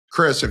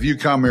Chris, if you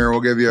come here,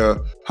 we'll give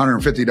you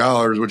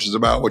 $150, which is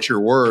about what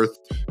you're worth.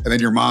 And then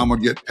your mom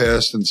would get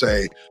pissed and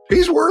say,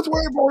 he's worth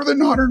way more than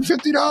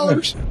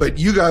 $150. But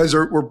you guys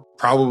were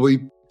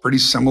probably pretty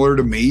similar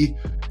to me,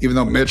 even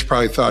though Mitch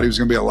probably thought he was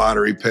going to be a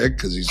lottery pick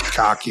because he's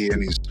cocky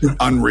and he's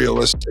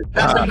unrealistic.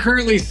 I'm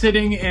currently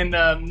sitting in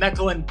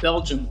Mechelen,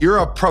 Belgium. You're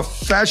a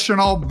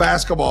professional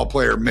basketball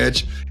player,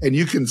 Mitch, and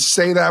you can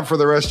say that for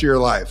the rest of your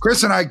life.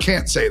 Chris and I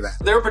can't say that.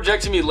 They were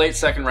projecting me late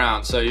second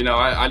round, so,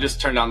 I just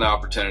turned down the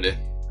opportunity.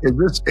 Is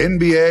this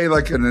NBA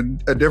like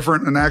a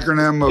different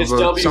acronym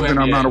of something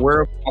I'm not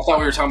aware of? I thought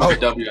we were talking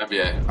about the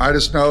WNBA. I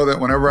just know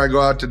that whenever I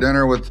go out to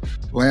dinner with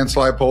Lance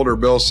Leipold or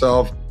Bill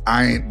Self,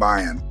 I ain't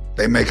buying.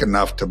 They make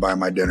enough to buy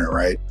my dinner,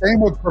 right? Same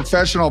with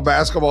professional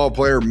basketball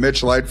player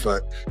Mitch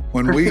Lightfoot.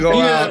 When we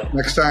go out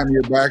next time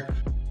you're back,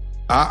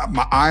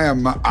 I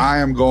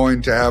am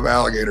going to have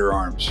alligator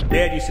arms.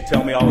 Dad used to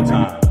tell me all the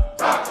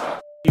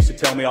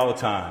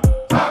time.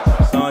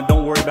 Son,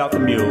 don't worry about the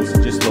mules,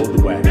 just load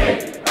the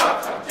wagon.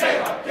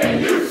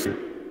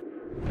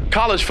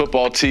 College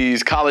football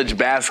tees, college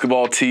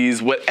basketball tees,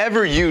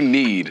 whatever you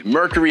need,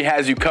 Mercury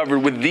has you covered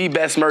with the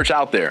best merch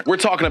out there. We're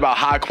talking about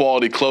high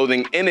quality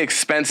clothing,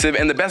 inexpensive,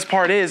 and the best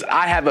part is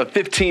I have a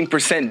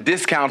 15%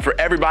 discount for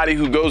everybody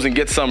who goes and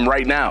gets some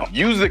right now.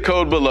 Use the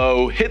code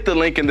below, hit the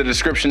link in the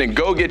description, and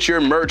go get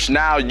your merch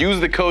now. Use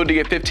the code to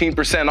get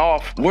 15%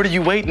 off. What are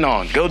you waiting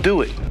on? Go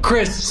do it.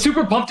 Chris,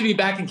 super pumped to be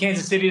back in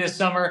Kansas City this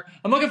summer.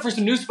 I'm looking for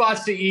some new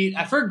spots to eat.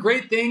 I've heard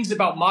great things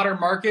about Modern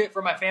Market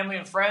for my family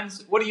and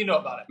friends. What do you know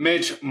about it?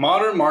 Mitch,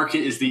 Modern Market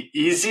is the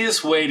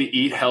easiest way to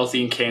eat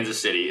healthy in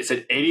Kansas City. It's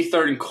at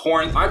 83rd and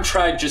Corinth. I've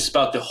tried just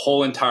about the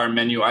whole entire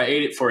menu. I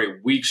ate it for a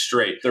week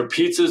straight. Their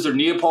pizzas, their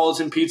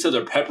Neapolitan pizza,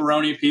 their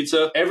pepperoni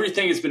pizza,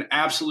 everything has been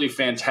absolutely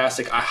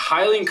fantastic. I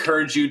highly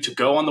encourage you to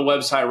go on the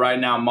website right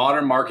now,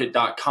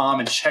 modernmarket.com,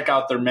 and check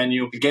out their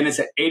menu. Again, it's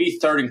at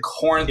 83rd and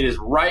Corinth. It is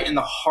right in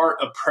the heart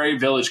of Prairie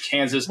Village,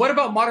 Kansas. What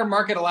about Modern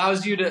Market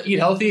allows you to eat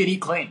healthy and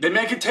eat clean? They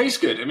make it taste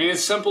good. I mean,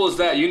 it's simple as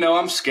that.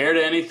 I'm scared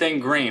of anything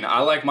green.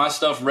 I like my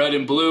stuff red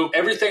and blue.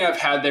 Everything I've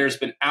had there has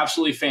been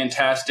absolutely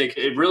fantastic.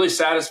 It really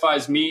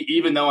satisfies me,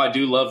 even though I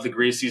do love the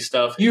greasy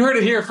stuff. You heard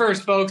it here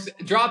first, folks.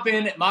 Drop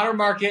in at Modern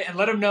Market and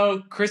let them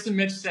know Chris and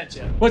Mitch sent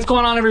you. What's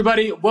going on,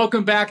 everybody?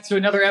 Welcome back to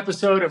another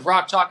episode of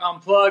Rock Chalk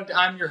Unplugged.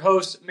 I'm your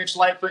host, Mitch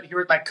Lightfoot, here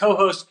with my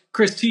co-host,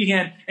 Chris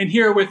Teahan, and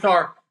here with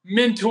our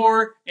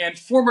mentor and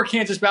former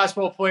Kansas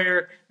basketball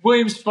player,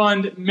 Williams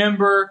Fund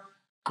member,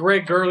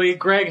 Greg Gurley.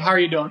 Greg, how are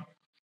you doing?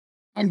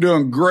 I'm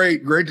doing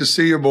great. Great to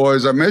see you,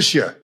 boys. I miss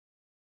you.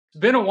 It's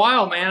been a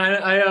while,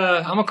 man.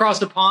 I'm across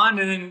the pond,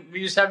 and then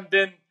we just haven't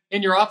been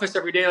in your office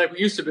every day like we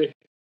used to be.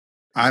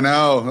 I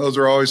know. Those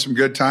are always some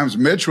good times.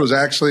 Mitch was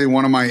actually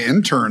one of my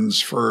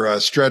interns for a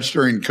stretch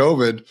during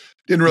COVID.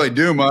 Didn't really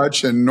do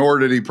much, and nor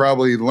did he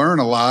probably learn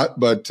a lot.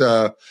 But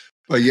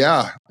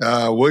yeah,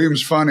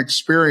 Williams Fun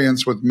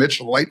experience with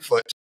Mitch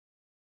Lightfoot.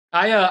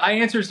 I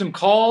answered some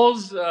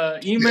calls,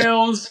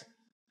 emails.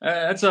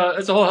 That's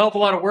a whole hell of a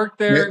lot of work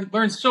there.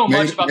 Learned so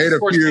much about the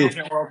sports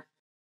management world.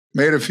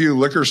 Made a few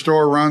liquor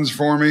store runs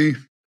for me.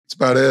 That's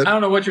about it. I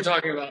don't know what you're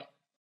talking about.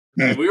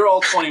 We were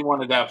all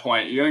 21 at that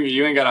point. You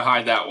ain't got to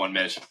hide that one,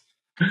 Mitch.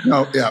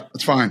 No, yeah,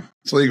 it's fine.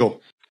 It's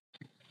legal.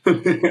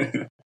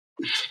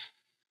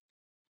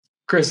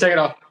 Chris, take it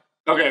off.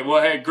 Okay,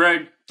 well, hey,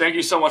 Greg, thank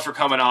you so much for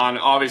coming on.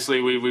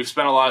 Obviously, we've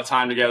spent a lot of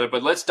time together,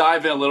 but let's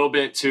dive in a little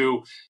bit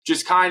to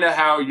just kind of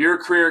how your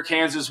career at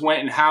Kansas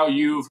went and how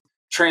you've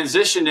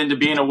transitioned into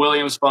being a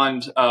Williams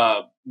Fund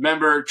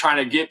member, trying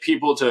to get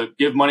people to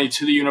give money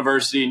to the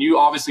university. And you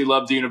obviously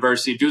love the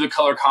university, do the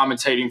color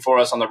commentating for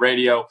us on the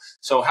radio.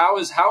 So how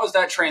has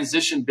that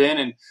transition been,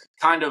 and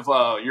kind of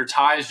your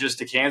ties just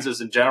to Kansas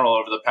in general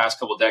over the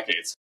past couple of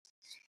decades?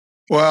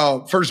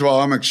 Well, first of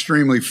all, I'm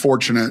extremely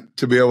fortunate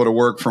to be able to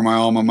work for my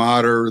alma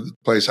mater, the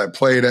place I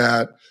played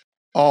at,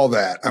 all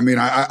that. I mean,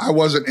 I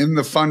wasn't in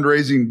the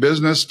fundraising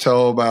business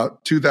till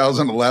about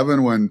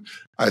 2011 when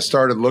I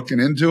started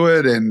looking into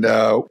it, and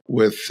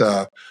with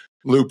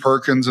Lou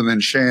Perkins and then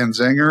Shan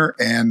Zinger,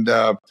 and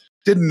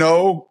didn't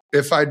know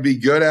if I'd be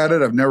good at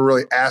it. I've never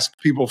really asked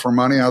people for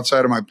money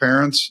outside of my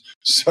parents.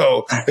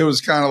 So it was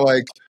kind of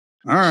like,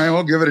 all right,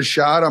 we'll give it a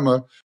shot. I'm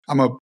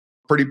a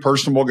pretty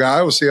personable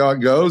guy. We'll see how it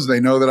goes. They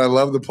know that I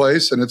love the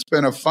place, and it's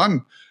been a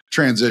fun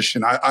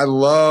transition. I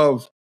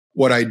love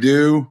what I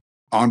do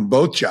on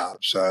both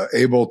jobs,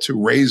 able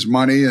to raise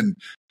money and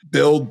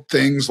build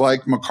things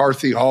like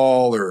McCarthy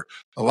Hall or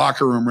a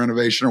locker room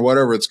renovation or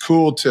whatever. It's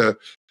cool to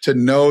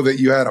know that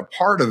you had a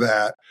part of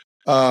that.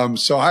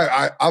 So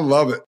I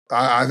love it.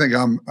 I think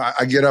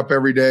I get up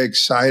every day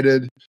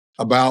excited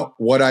about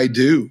what I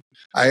do.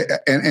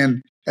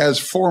 And as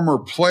former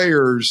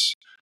players,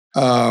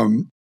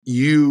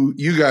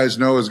 you guys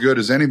know as good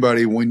as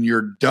anybody, when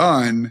you're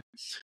done,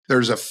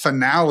 there's a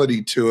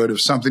finality to it of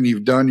something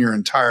you've done your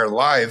entire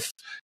life,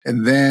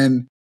 and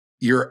then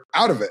you're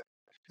out of it.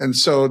 And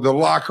so the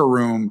locker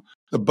room,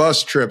 the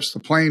bus trips, the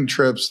plane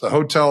trips, the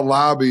hotel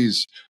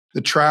lobbies,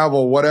 the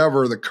travel,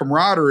 whatever, the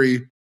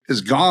camaraderie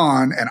is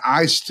gone. And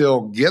I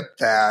still get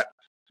that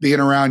being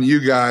around you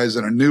guys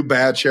and a new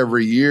batch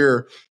every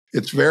year.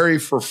 It's very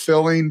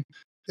fulfilling.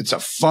 It's a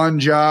fun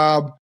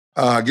job.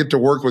 Get to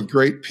work with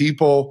great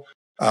people.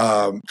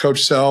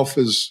 Coach Self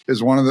is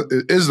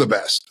the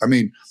best. I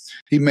mean,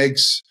 he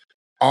makes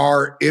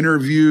our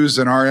interviews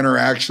and our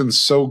interactions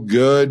so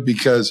good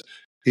because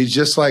he's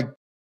just like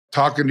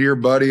talking to your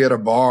buddy at a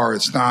bar.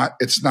 It's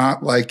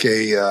not like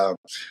I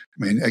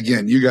mean,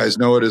 again, you guys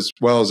know it as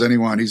well as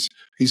anyone.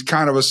 He's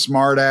kind of a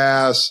smart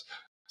ass,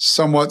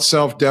 somewhat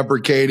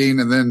self-deprecating,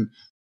 and then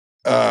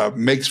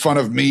makes fun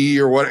of me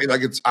or what.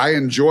 Like, I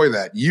enjoy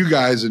that. You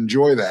guys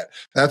enjoy that.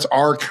 That's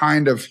our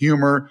kind of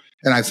humor.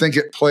 And I think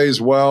it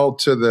plays well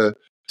to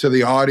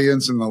the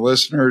audience and the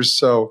listeners.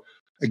 So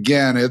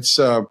again, it's,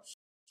 I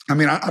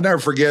mean, I'll never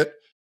forget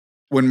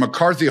when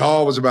McCarthy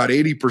Hall was about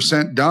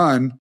 80%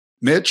 done.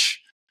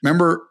 Mitch,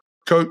 remember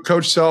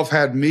Coach Self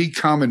had me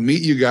come and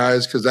meet you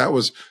guys because that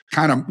was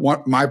kind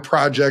of my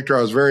project, or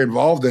I was very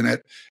involved in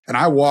it. And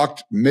I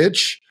walked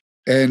Mitch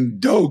and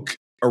Doak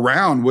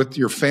around with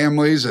your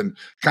families and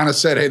kind of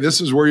said, hey,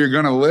 this is where you're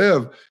going to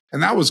live.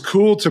 And that was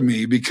cool to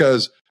me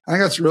because I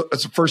think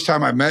that's the first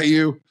time I met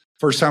you,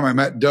 first time I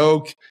met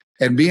Doak,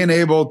 and being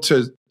able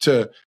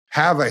to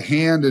have a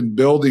hand in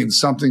building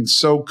something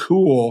so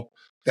cool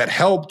that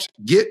helped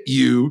get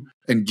you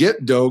and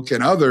get Doak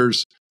and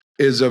others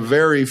is a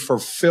very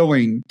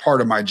fulfilling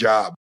part of my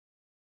job.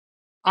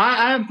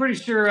 I'm pretty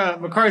sure,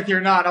 McCarthy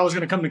or not, I was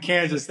going to come to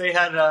Kansas. They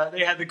had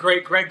the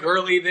great Greg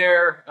Gurley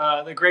there,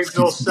 the great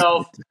Bill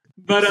Self.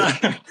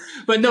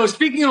 But no,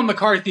 speaking of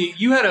McCarthy,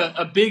 you had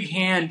a big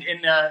hand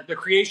in the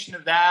creation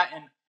of that.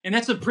 And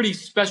that's a pretty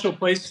special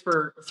place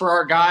for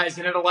our guys.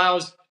 And it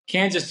allows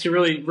Kansas to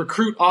really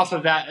recruit off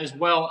of that as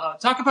well.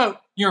 Talk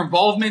about your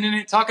involvement in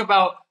it. Talk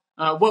about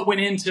what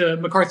went into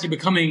McCarthy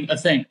becoming a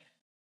thing.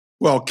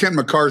 Well, Ken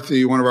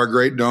McCarthy, one of our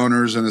great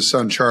donors, and his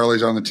son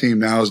Charlie's on the team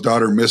now. His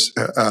daughter plays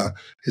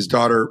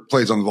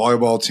on the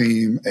volleyball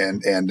team,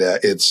 and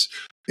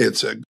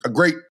it's a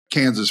great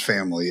Kansas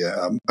family,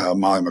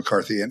 Molly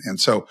McCarthy, and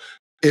so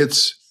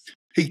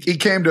he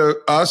came to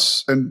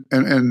us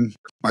and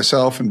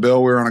myself and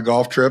Bill. We were on a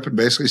golf trip and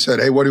basically said,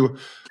 "Hey,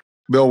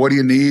 Bill, what do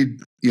you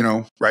need,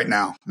 right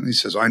now?" And he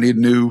says, "I need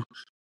new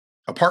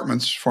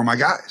apartments for my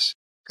guys."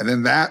 And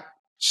then that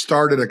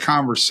started a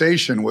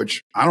conversation,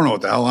 which I don't know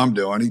what the hell I'm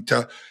doing.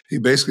 He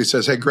basically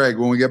says, "Hey, Greg,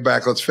 when we get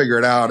back, let's figure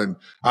it out." And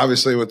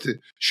obviously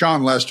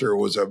Sean Lester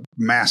was a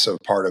massive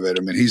part of it.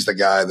 I mean, he's the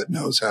guy that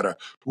knows how to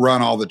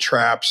run all the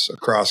traps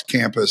across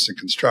campus and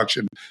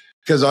construction.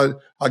 Because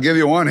I'll give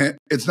you one hint.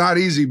 It's not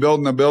easy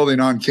building a building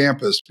on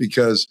campus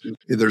because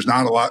there's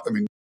not a lot. I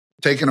mean,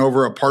 taking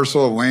over a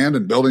parcel of land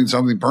and building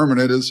something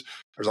permanent there's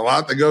a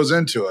lot that goes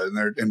into it, and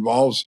it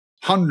involves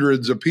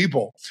hundreds of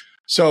people.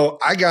 So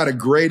I got a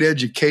great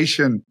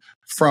education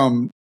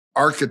from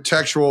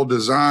architectural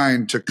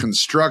design to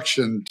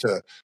construction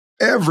to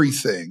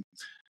everything.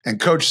 And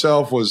Coach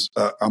Self was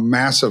a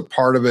massive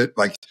part of it.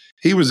 Like,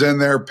 he was in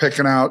there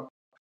picking out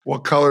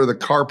what color the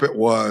carpet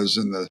was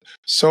and the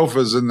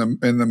sofas in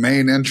the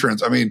main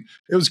entrance. I mean,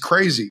 it was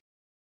crazy.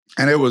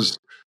 And it was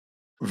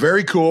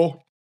very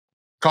cool.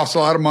 Cost a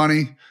lot of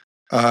money.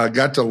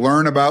 Got to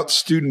learn about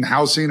student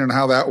housing and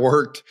how that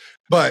worked.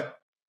 But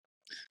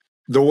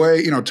the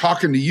way,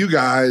 talking to you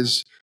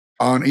guys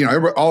on,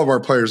 all of our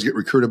players get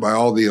recruited by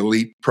all the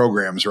elite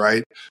programs,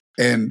 right?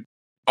 And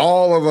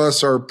all of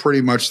us are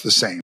pretty much the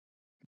same.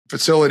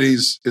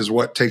 Facilities is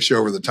what takes you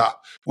over the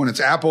top. When it's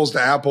apples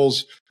to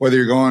apples, whether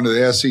you're going to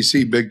the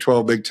SEC, Big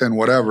 12, Big 10,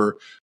 whatever.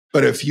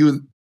 But if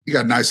you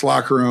got a nice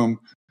locker room,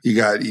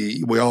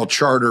 we all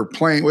charter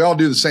plane, we all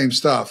do the same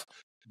stuff.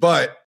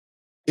 But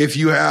if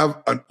you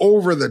have an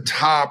over the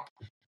top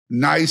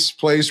nice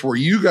place where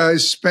you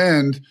guys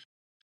spend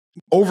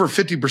over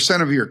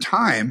 50% of your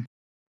time,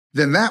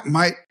 then that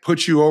might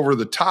put you over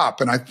the top.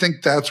 And I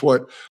think that's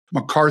what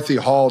McCarthy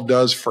Hall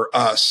does for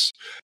us,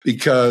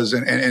 because,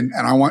 and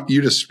I want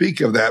you to speak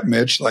of that,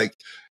 Mitch. Like,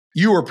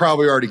 you were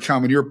probably already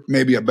coming. You're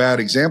maybe a bad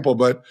example,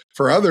 but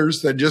for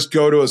others that just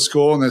go to a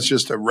school and that's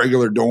just a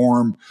regular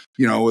dorm,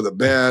 with a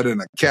bed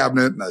and a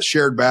cabinet and a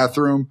shared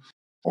bathroom,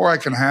 or I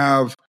can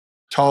have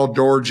tall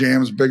door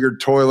jams, bigger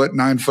toilet,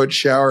 9-foot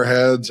shower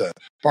heads, a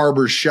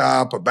barber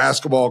shop, a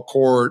basketball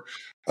court,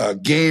 a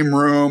game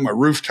room, a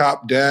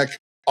rooftop deck,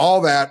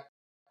 all that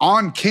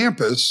on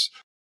campus,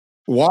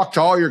 walk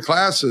to all your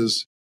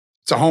classes.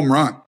 It's a home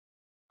run.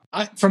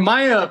 From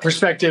my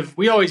perspective,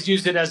 we always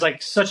used it as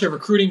such a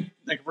recruiting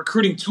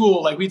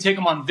tool. Like, we take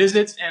them on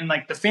visits, and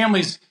the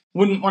families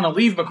wouldn't want to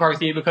leave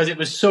McCarthy because it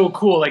was so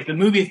cool. Like the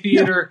movie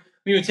theater,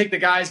 we would take the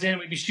guys in,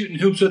 we'd be shooting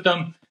hoops with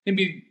them. They'd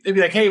be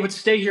like, "Hey, let's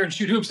stay here and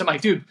shoot hoops." I'm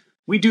like, "Dude,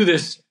 we do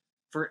this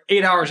for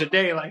 8 hours a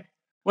day. Like,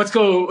 let's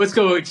go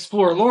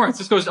explore Lawrence.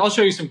 Let's go. I'll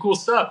show you some cool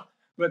stuff."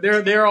 But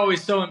they're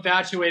always so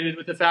infatuated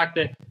with the fact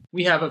that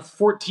we have a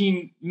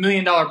 $14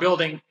 million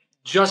building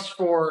just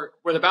for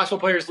where the basketball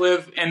players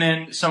live, and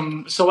then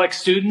some select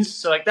students.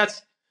 So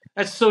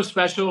that's so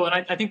special,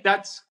 and I think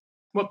that's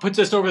what puts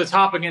us over the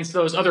top against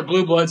those other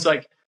blue bloods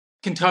like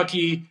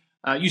Kentucky,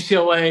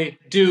 UCLA,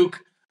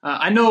 Duke.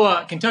 I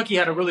know Kentucky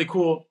had a really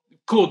cool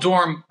cool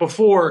dorm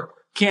before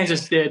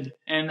Kansas did,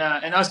 and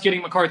us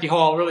getting McCarthy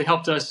Hall really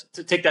helped us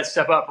to take that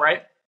step up,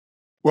 right?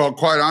 Well,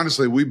 quite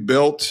honestly, we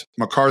built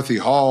McCarthy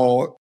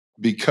Hall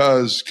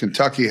because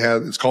Kentucky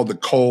it's called the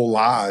Cole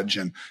Lodge,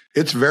 and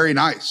it's very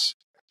nice,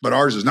 but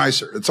ours is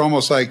nicer. It's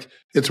almost like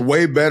it's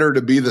way better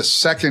to be the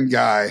second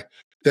guy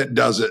that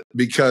does it,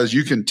 because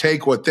you can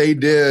take what they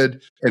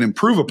did and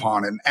improve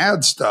upon it and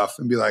add stuff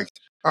and be like,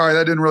 all right,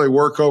 that didn't really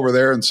work over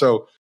there. And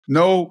so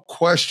no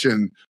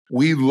question,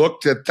 we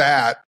looked at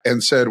that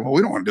and said, well,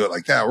 we don't want to do it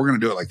like that. We're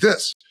going to do it like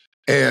this.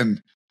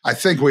 And I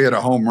think we had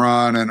a home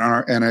run,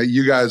 and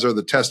you guys are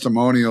the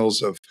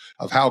testimonials of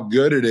how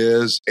good it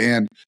is.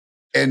 And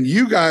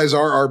you guys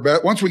are our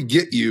best. Once we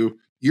get you,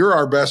 you're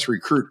our best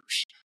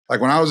recruiters.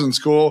 Like when I was in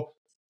school,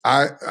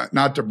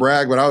 not to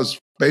brag, but I was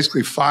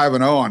basically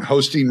 5-0 on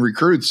hosting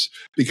recruits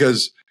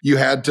because you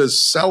had to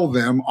sell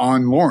them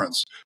on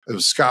Lawrence. It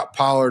was Scott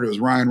Pollard, it was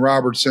Ryan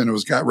Robertson, it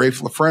was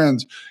Rafe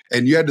LaFrenz,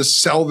 and you had to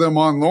sell them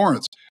on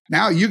Lawrence.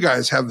 Now you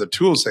guys have the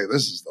tools to say,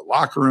 this is the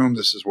locker room,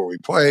 this is where we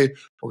play.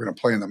 We're going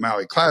to play in the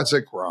Maui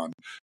Classic. We're on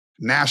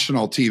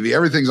national TV.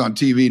 Everything's on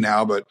TV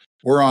now, but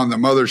we're on the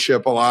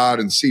mothership a lot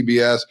and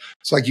CBS.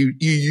 It's like you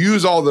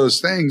use all those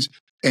things,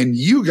 and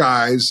you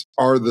guys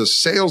are the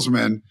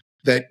salesmen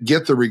that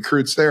get the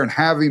recruits there. And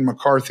having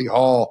McCarthy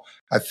Hall,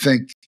 I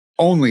think,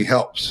 only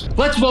helps.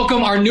 Let's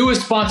welcome our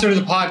newest sponsor to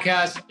the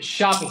podcast,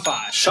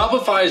 Shopify.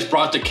 Shopify has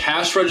brought the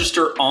cash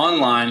register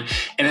online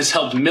and has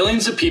helped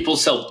millions of people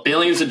sell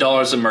billions of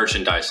dollars of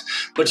merchandise.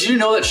 But did you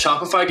know that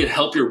Shopify could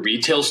help your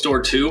retail store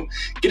too?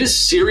 Get a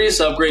serious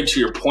upgrade to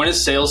your point of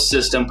sale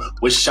system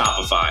with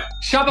Shopify.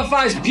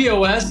 Shopify's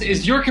POS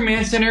is your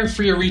command center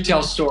for your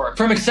retail store.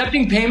 From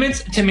accepting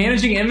payments to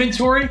managing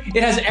inventory,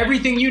 it has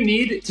everything you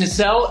need to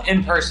sell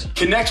in person.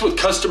 Connect with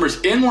customers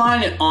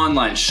in-line and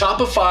online.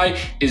 Shopify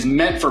is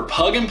meant for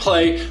plug and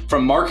play,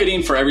 from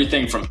marketing for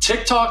everything from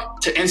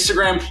TikTok to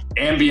Instagram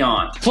and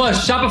beyond.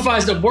 Plus,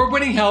 Shopify's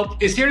award-winning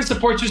help is here to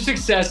support your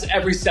success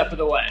every step of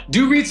the way.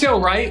 Do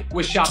retail right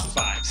with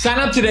Shopify. Sign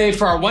up today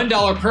for our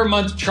 $1 per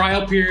month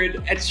trial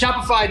period at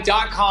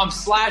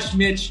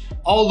shopify.com/Mitch,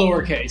 all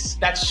lowercase.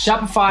 That's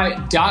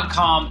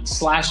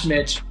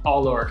shopify.com/Mitch,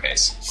 all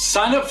lowercase.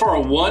 Sign up for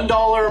a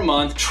 $1 a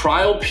month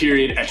trial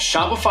period at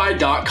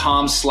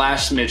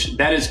shopify.com/Mitch.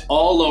 That is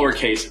all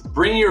lowercase.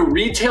 Bring your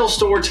retail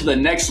store to the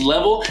next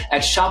level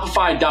at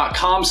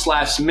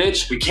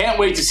shopify.com/Mitch. We can't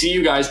wait to see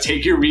you guys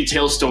take your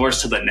retail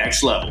stores to the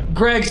next level.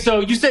 Greg, so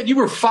you said you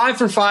were 5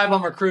 for 5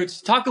 on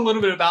recruits. Talk a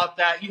little bit about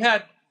that. You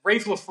had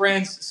Rafe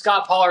LaFrenz,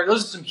 Scott Pollard.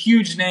 Those are some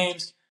huge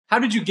names. How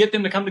did you get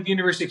them to come to the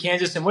University of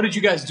Kansas, and what did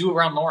you guys do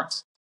around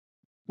Lawrence?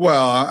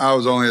 Well, I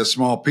was only a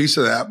small piece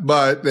of that,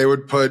 but they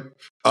would put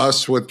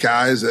us with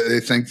guys that they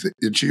think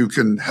that you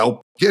can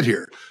help get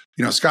here.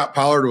 You know, Scott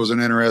Pollard was an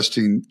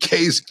interesting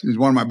case. He's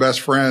one of my best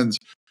friends,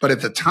 but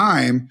at the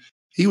time,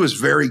 he was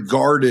very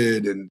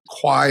guarded and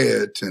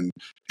quiet and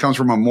comes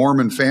from a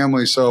Mormon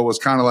family. So it was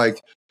kind of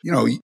like, you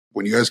know,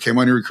 when you guys came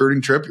on your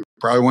recruiting trip, you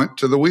probably went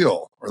to the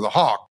Wheel or the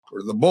Hawk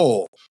or the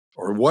Bull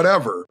or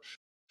whatever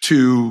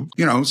to,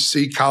 you know,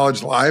 see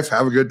college life,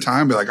 have a good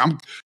time, be like, I'm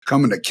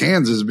coming to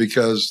Kansas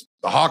because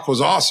the Hawk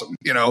was awesome.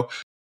 You know,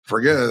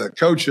 forget the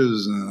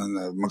coaches and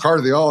the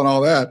McCarthy Hall and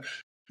all that.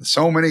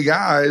 So many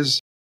guys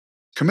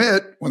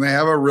commit when they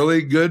have a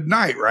really good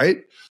night,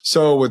 right?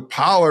 So with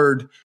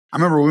Pollard, I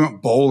remember we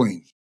went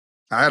bowling.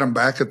 I had him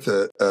back at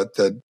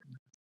the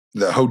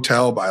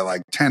hotel by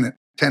like 10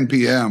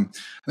 p.m.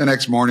 The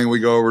next morning, we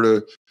go over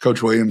to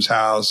Coach Williams'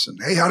 house and,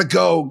 hey, how'd it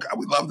go? God,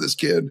 we love this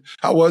kid.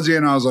 How was he?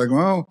 And I was like,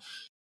 well,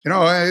 you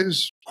know, he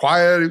was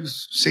quiet. He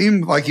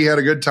seemed like he had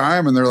a good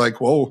time. And they're like,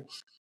 whoa,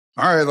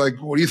 all right, like,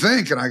 what do you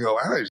think? And I go,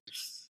 I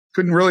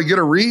couldn't really get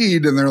a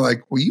read. And they're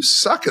like, well, you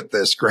suck at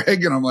this,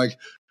 Greg. And I'm like,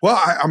 well,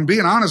 I'm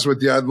being honest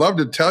with you. I'd love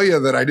to tell you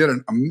that I did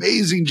an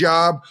amazing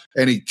job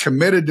and he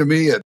committed to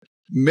me at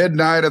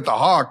midnight at the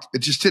Hawk. It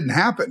just didn't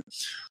happen.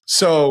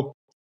 So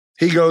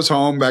he goes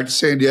home back to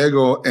San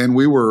Diego, and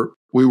we were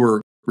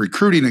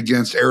recruiting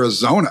against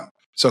Arizona.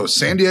 So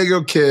San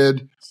Diego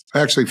kid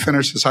actually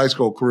finished his high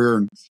school career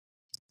in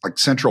like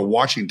Central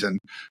Washington,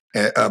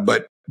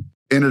 but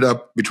ended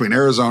up between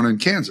Arizona and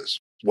Kansas,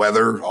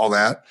 weather, all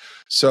that.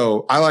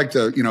 So I like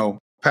to, you know,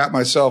 pat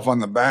myself on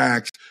the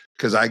back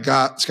because I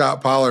got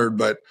Scott Pollard,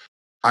 but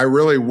I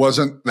really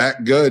wasn't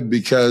that good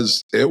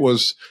because it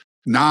was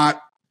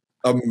not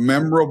a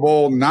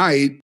memorable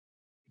night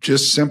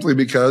just simply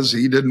because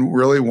he didn't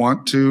really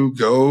want to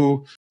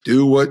go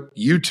do what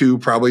you two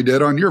probably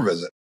did on your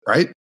visit,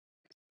 right?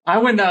 I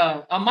went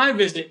on my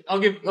visit. I'll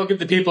give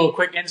the people a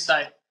quick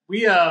insight.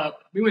 We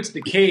went to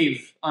the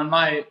cave on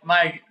my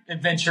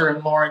adventure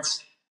in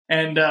Lawrence,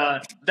 and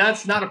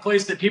that's not a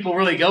place that people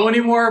really go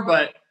anymore.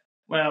 But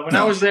when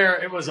I was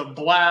there, it was a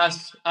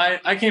blast.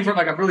 I came from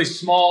like a really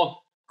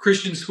small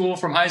Christian school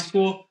from high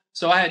school,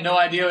 so I had no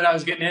idea what I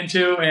was getting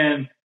into,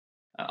 and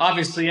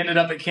obviously ended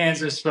up at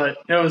Kansas. But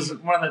it was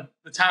one of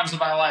the times of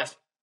my life.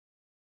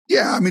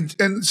 Yeah, I mean,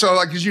 and so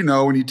like, as you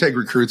know, when you take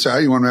recruits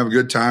out, you want to have a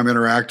good time,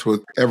 interact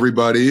with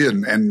everybody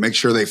and make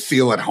sure they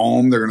feel at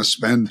home. They're going to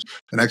spend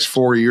the next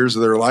 4 years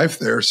of their life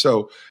there.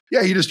 So yeah,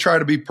 you just try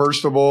to be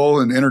personable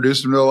and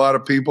introduce them to a lot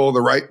of people,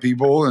 the right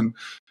people,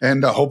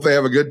 and hope they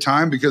have a good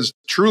time, because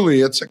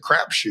truly it's a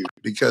crapshoot,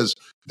 because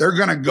they're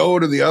going to go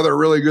to the other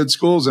really good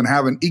schools and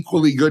have an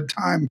equally good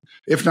time,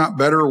 if not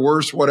better,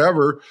 worse,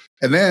 whatever.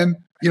 And then,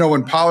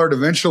 when Pollard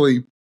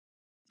eventually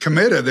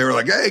committed, they were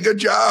like, "Hey, good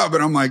job."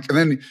 And I'm like, and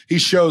then he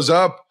shows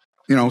up,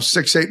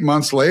 6-8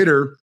 months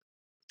later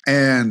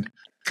and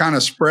kind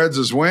of spreads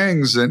his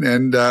wings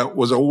and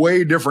was a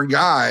way different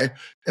guy,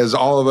 as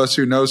all of us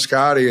who know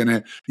Scotty.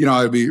 And,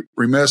 I'd be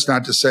remiss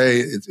not to say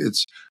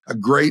it's a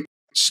great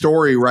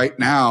story right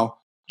now.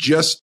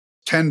 Just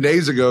 10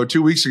 days ago,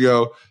 2 weeks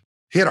ago,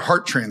 he had a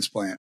heart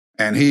transplant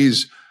and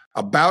he's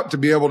about to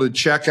be able to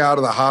check out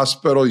of the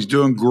hospital. He's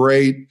doing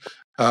great.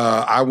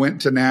 I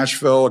went to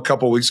Nashville a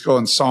couple of weeks ago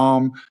and saw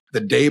him the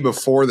day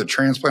before the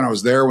transplant. I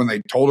was there when they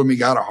told him he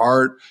got a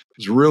heart. It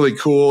was a really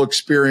cool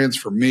experience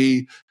for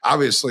me,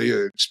 obviously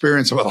an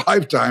experience of a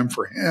lifetime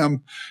for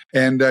him.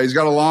 And he's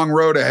got a long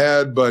road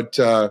ahead, but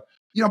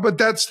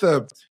that's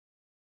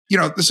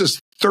this is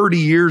 30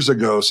 years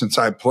ago since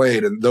I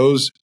played. And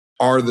those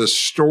are the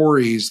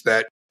stories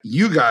that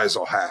you guys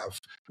will have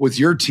with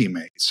your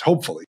teammates,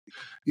 hopefully.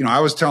 I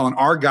was telling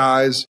our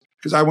guys,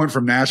 because I went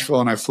from Nashville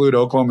and I flew to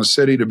Oklahoma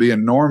City to be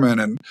in Norman.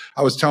 And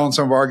I was telling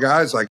some of our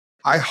guys, like,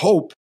 I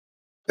hope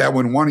that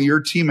when one of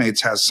your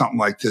teammates has something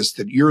like this,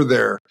 that you're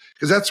there,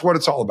 because that's what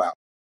it's all about.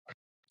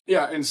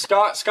 Yeah, and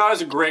Scott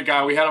is a great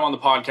guy. We had him on the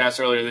podcast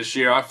earlier this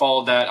year. I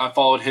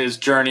followed his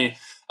journey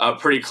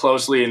pretty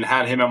closely and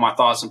had him in my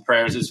thoughts and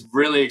prayers. It's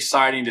really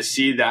exciting to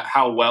see that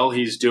how well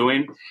he's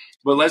doing.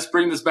 But let's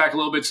bring this back a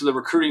little bit to the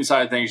recruiting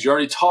side of things. You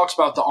already talked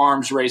about the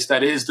arms race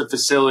that is the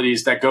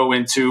facilities that go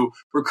into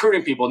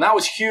recruiting people. And that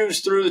was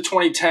huge through the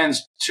 2010s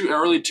to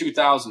early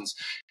 2000s.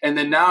 And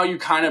then now you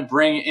kind of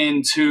bring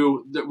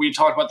into we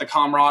talked about the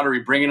camaraderie,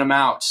 bringing them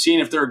out, seeing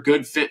if they're a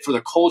good fit for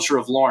the culture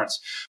of Lawrence.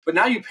 But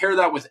now you pair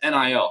that with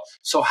NIL.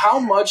 So how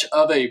much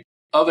of a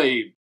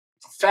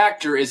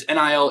factor is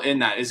NIL in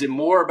that? Is it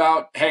more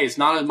about, hey, it's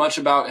not as much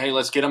about, hey,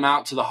 let's get them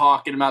out to the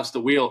hawk, get them out to the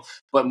wheel,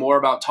 but more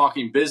about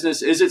talking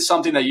business? Is it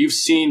something that you've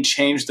seen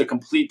change the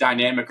complete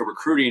dynamic of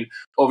recruiting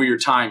over your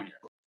time here?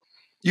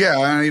 Yeah,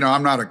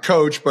 I'm not a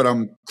coach, but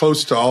I'm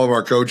close to all of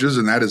our coaches,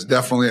 and that is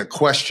definitely a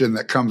question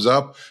that comes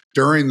up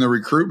during the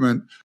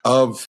recruitment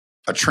of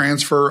a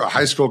transfer, a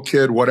high school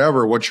kid,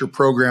 whatever. What's your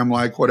program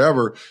like?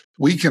 Whatever.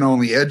 We can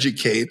only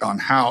educate on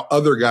how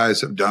other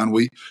guys have done.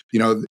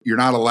 You're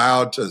not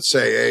allowed to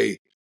say, "Hey,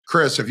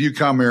 Chris, if you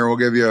come here, we'll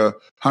give you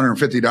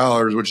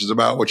 $150, which is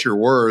about what you're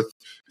worth."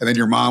 And then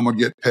your mom would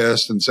get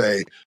pissed and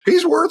say,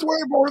 "He's worth way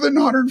more than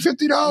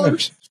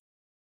 $150.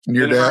 And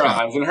your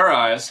dad, in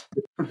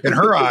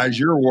her eyes,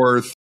 you're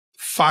worth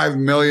 $5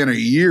 million a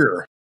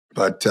year.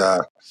 But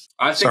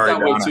I think that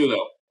way too,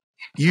 though.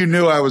 You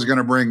knew I was going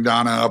to bring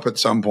Donna up at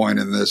some point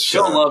in this.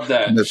 She'll love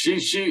that.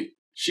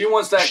 She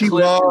wants that. She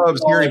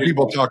loves hearing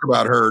people talk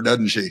about her,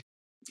 doesn't she?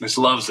 Just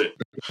loves it.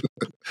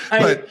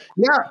 But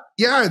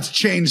yeah, it's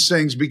changed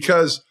things,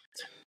 because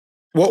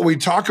what we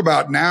talk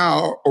about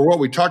now, or what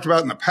we talked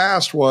about in the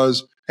past,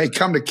 was, hey,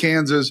 come to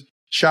Kansas,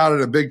 shot at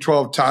a Big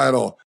 12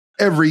 title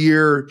every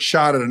year,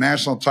 shot at a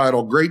national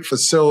title, great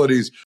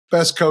facilities,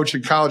 best coach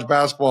in college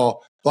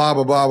basketball, blah,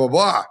 blah, blah, blah,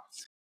 blah.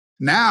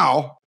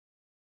 Now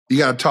you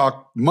got to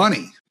talk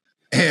money.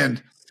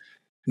 And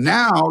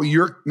now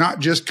you're not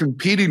just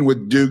competing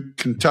with Duke,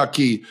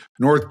 Kentucky,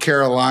 North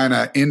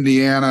Carolina,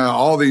 Indiana,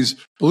 all these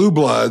blue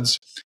bloods.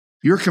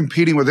 You're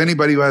competing with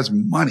anybody who has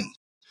money.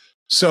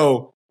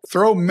 So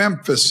throw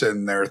Memphis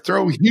in there,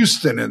 throw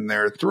Houston in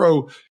there,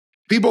 throw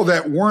people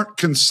that weren't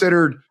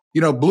considered,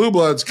 blue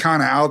bloods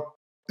kind of out.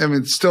 I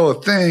mean, it's still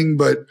a thing,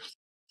 but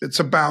it's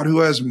about who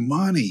has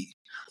money.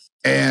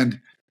 And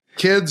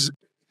kids,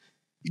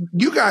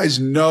 you guys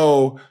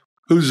know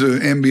who's an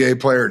NBA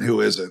player and who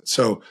isn't.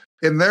 So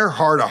in their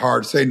heart of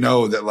hearts, they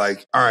know that,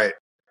 like, all right,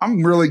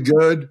 I'm really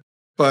good,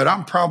 but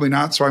I'm probably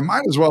not. So I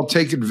might as well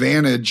take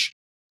advantage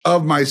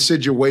of my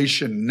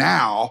situation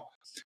now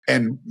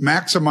and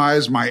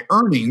maximize my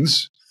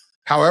earnings.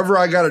 However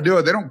I got to do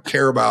it. They don't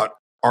care about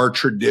our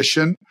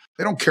tradition.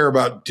 They don't care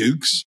about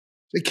Dukes.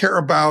 They care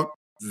about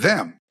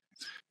them,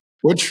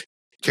 which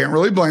can't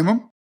really blame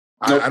them.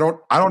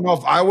 Nope. I don't know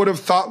if I would have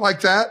thought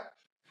like that,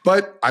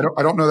 but I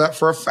don't know that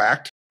for a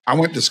fact. I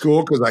went to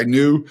school because I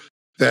knew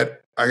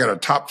that I got a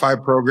top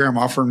 5 program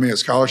offering me a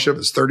scholarship.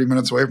 It's 30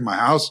 minutes away from my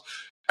house.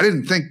 I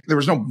didn't think there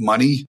was no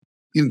money.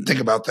 You didn't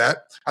think about that.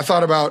 I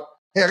thought about,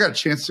 hey, I got a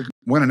chance to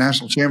win a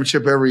national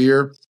championship every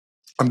year.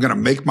 I'm going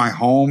to make my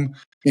home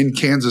in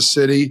Kansas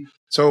City.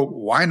 So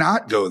why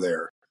not go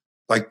there?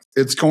 Like,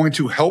 it's going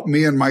to help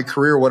me in my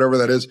career, whatever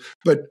that is.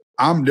 But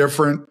I'm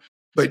different.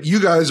 But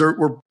you guys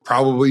were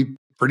probably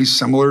pretty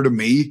similar to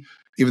me,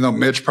 even though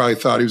Mitch probably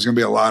thought he was going to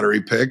be a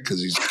lottery pick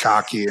because he's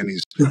cocky and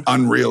he's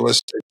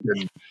unrealistic.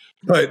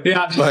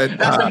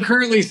 I'm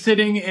currently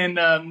sitting in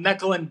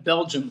Mechelen,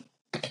 Belgium.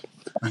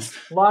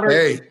 Lottery.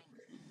 Hey,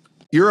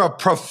 You're a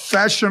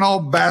professional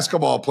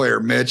basketball player,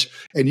 Mitch,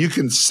 and you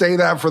can say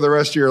that for the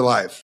rest of your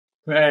life.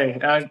 Hey,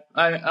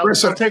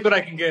 I'll take what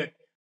I can get.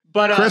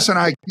 But Chris and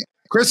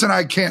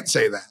I can't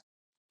say that.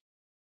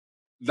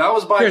 That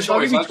was by Chris, choice.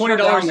 I'll give you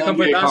 $20 to come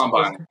play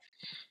basketball.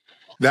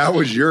 That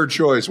was your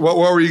choice. What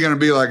were you going to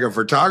be, like a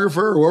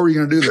photographer, or what were you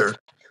going to do there?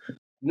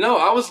 No,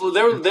 I was.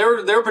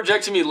 They were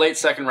projecting me late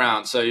second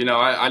round, so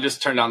I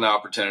just turned down the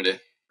opportunity.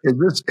 Is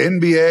this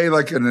NBA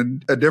like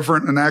a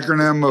different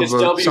acronym of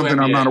something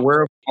I'm not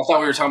aware of? I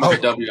thought we were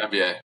talking about the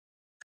WNBA.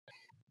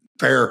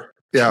 Fair,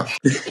 yeah.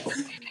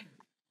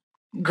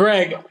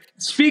 Greg,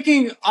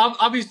 speaking,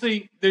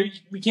 obviously,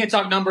 we can't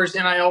talk numbers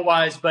NIL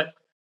wise, but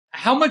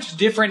how much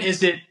different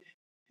is it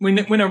when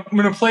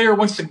a player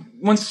wants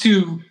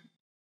to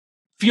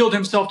field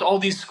himself to all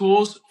these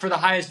schools for the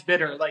highest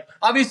bidder? Like,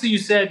 obviously, you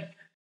said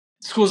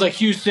schools like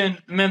Houston,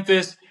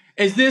 Memphis.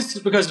 Is this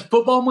because of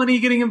football money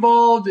getting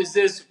involved? Is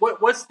this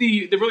what's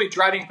the really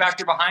driving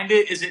factor behind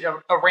it? Is it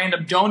a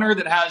random donor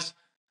that has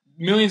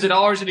millions of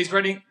dollars that he's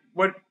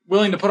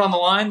willing to put on the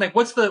line? Like,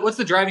 what's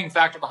the driving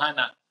factor behind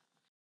that?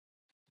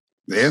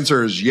 The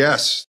answer is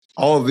yes,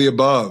 all of the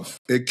above.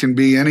 It can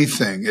be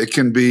anything. It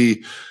can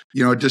be,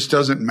 it just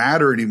doesn't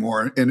matter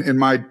anymore. In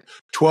my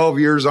 12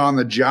 years on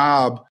the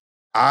job,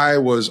 I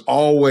was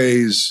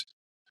always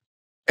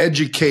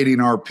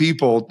educating our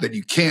people that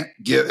you can't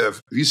give.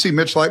 If you see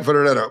Mitch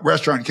Lightfoot at a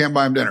restaurant, you can't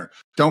buy him dinner.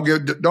 Don't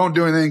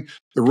do anything.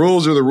 The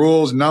rules are the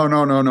rules. No.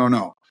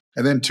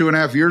 And then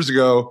 2.5 years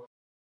ago,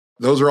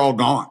 those are all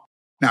gone.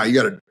 Now you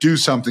got to do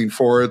something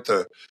for it.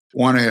 The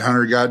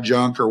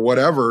 1-800-GOT-JUNK or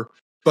whatever.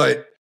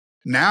 But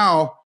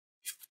now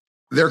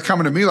they're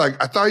coming to me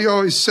like, I thought you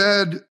always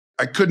said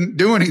I couldn't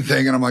do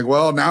anything. And I'm like,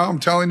 well, now I'm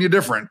telling you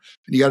different.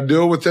 And you got to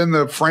do it within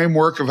the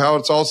framework of how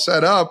it's all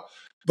set up.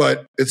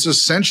 But it's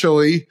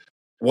essentially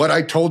what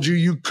I told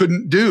you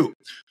couldn't do.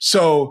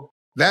 So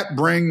that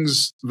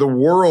brings the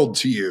world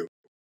to you.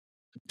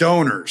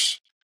 Donors,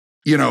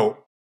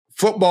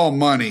 football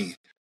money.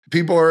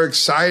 People are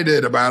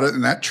excited about it,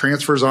 and that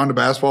transfers on to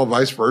basketball,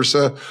 vice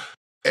versa.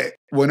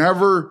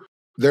 Whenever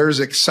there's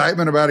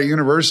excitement about a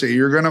university,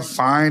 you're going to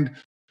find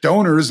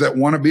donors that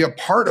want to be a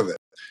part of it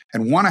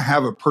and want to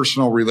have a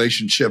personal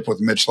relationship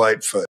with Mitch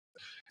Lightfoot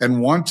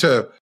and want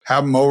to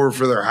have him over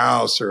for their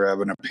house or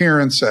have an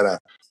appearance at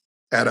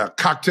a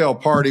cocktail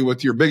party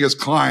with your biggest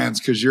clients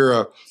because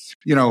you're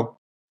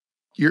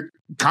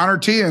Connor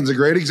Teahan's a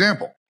great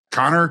example.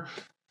 Connor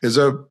is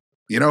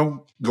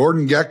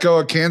Gordon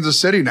Gekko of Kansas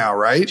City now,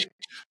 right?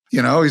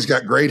 He's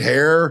got great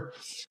hair.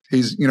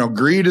 He's,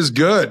 greed is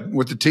good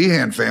with the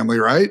Teahan family,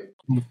 right?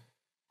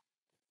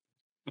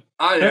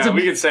 Yeah,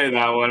 we can say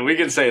that one. We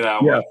can say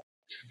that one.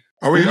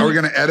 Are we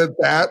going to edit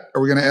that?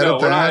 Are we going to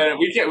edit that?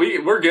 We can't.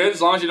 We're good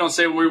as long as you don't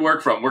say where we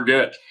work from. We're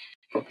good.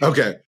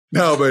 Okay.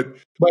 No,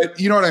 but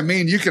you know what I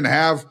mean? You can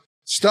have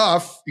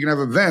stuff, you can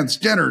have events,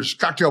 dinners,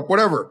 cocktail,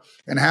 whatever,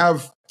 and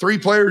have 3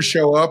 players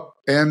show up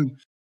and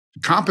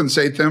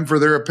compensate them for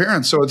their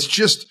appearance. So it's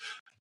just,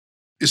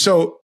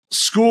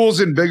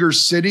 schools in bigger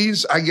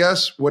cities, I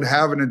guess, would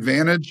have an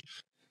advantage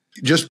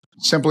just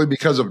simply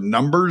because of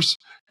numbers.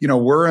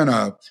 We're in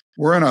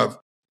a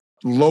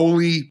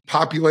lowly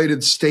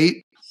populated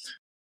state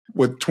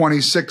with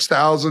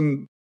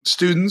 26,000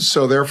 students.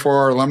 So therefore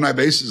our alumni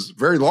base is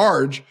very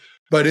large.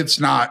 But it's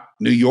not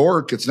New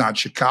York, it's not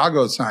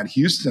Chicago, it's not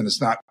Houston, it's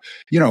not,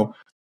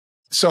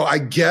 So I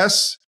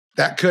guess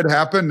that could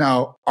happen.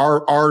 Now,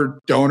 our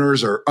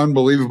donors are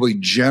unbelievably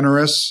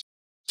generous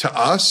to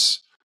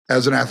us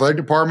as an athletic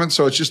department.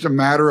 So it's just a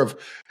matter of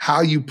how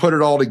you put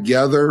it all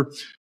together.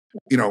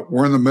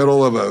 We're in the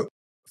middle of a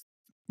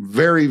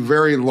very,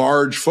 very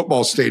large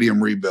football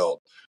stadium rebuild,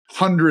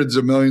 hundreds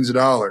of millions of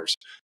dollars.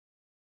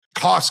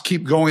 Costs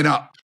keep going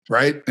up,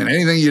 right? And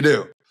anything you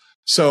do.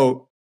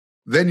 So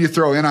then you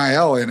throw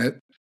NIL in it,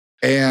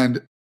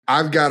 and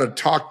I've got to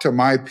talk to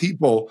my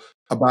people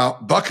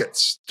about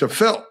buckets to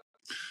fill.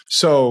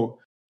 So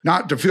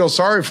not to feel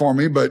sorry for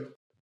me, but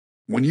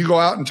when you go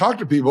out and talk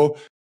to people,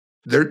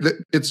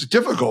 it's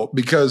difficult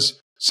because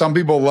some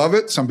people love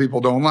it. Some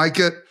people don't like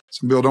it.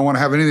 Some people don't want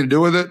to have anything to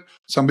do with it.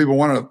 Some people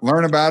want to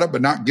learn about it,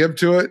 but not give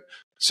to it.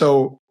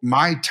 So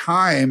my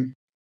time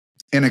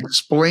in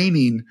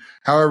explaining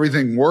how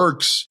everything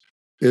works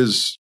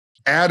is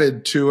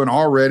added to an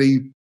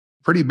already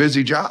pretty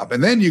busy job.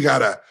 And then you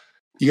gotta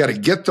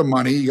get the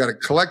money, you gotta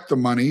collect the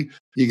money,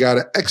 you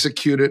gotta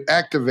execute it,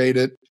 activate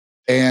it,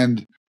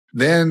 and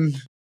then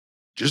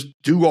just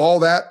do all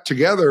that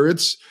together.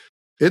 It's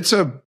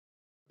a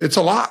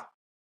lot.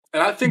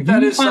 And I think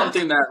that is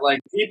something that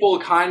people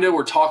kind of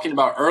were talking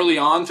about early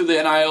on through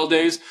the NIL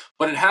days,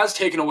 but it has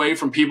taken away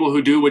from people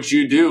who do what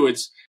you do.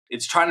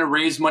 It's trying to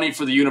raise money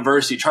for the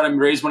university, trying to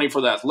raise money for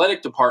the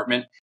athletic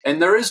department. And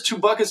there is 2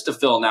 buckets to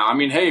fill now. I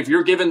mean, hey, if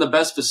you're given the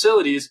best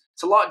facilities,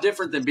 it's a lot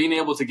different than being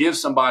able to give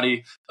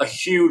somebody a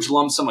huge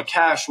lump sum of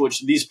cash,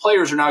 which these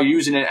players are now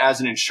using it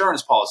as an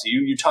insurance policy.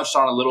 You touched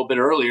on a little bit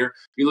earlier.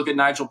 You look at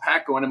Nigel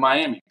Pack going to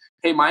Miami.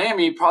 Hey,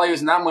 Miami probably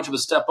isn't that much of a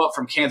step up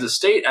from Kansas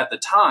State at the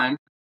time,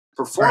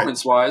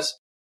 performance-wise.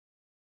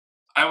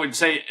 I would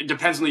say it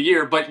depends on the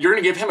year, but you're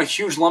going to give him a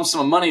huge lump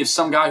sum of money if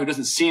some guy who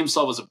doesn't see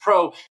himself as a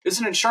pro. It's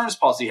an insurance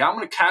policy. I'm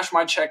going to cash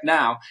my check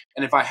now.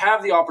 And if I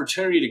have the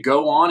opportunity to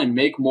go on and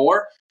make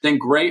more, then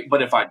great.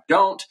 But if I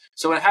don't,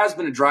 so it has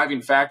been a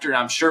driving factor. And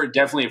I'm sure it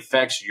definitely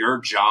affects your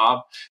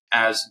job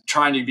as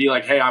trying to be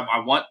like, hey,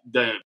 I want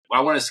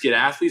to get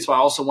athletes, but I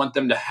also want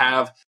them to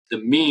have the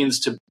means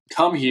to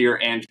come here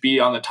and be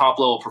on the top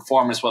level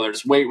performance, whether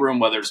it's weight room,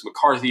 whether it's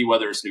McCarthy,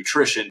 whether it's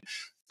nutrition,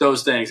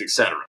 those things,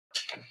 etc.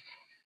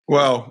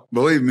 Well,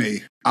 believe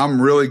me,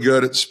 I'm really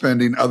good at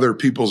spending other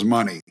people's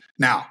money.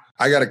 Now,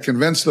 I got to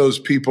convince those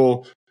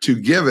people to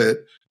give it.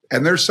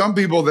 And there's some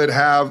people that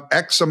have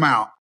X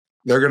amount.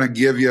 They're going to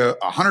give you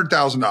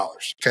 $100,000.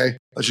 Okay.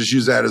 Let's just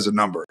use that as a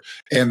number.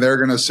 And they're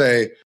going to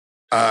say,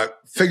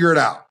 figure it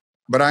out.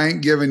 But I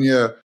ain't giving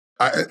you,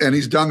 and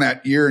he's done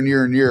that year and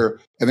year and year.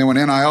 And then when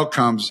NIL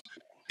comes,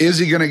 is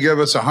he going to give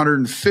us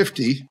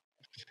 150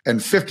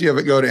 and 50 of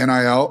it go to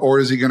NIL, or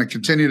is he going to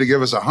continue to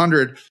give us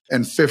 100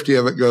 and 50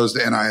 of it goes to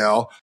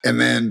NIL? And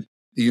then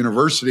the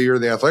university or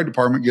the athletic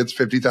department gets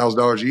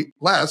 $50,000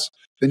 less.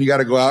 Then you got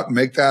to go out and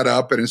make that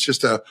up. And it's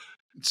just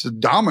it's a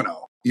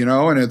domino, and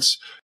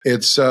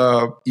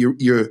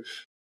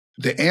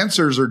the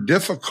answers are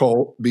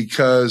difficult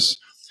because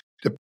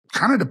it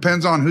kind of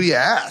depends on who you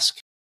ask,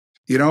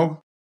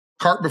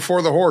 cart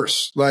before the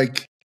horse.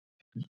 Like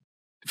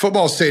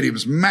football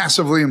stadiums,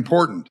 massively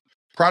important.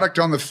 Product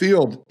on the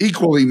field,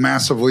 equally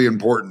massively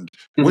important.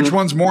 Mm-hmm. Which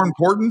one's more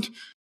important?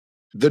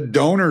 The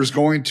donor's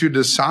going to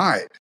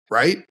decide,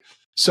 right?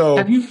 So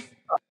have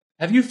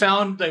you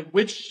found like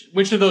which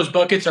of those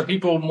buckets are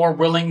people more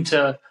willing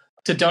to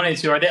donate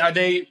to? Are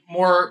they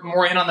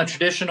more in on the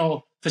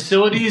traditional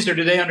facilities, or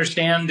do they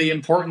understand the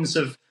importance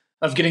of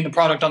getting the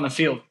product on the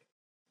field?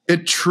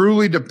 It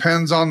truly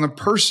depends on the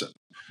person.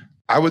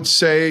 I would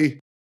say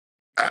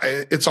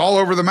it's all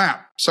over the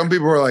map. Some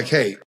people are like,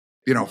 hey,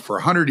 for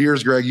 100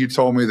 years, Greg, you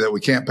told me that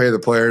we can't pay the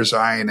players. So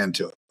I ain't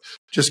into it,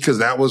 just because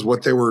that was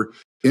what they were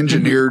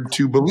engineered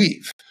to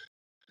believe.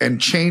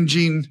 And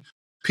changing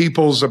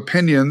people's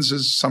opinions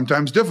is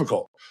sometimes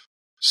difficult.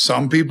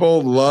 Some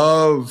people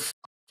love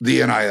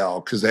the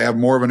NIL because they have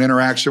more of an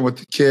interaction with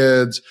the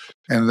kids,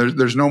 and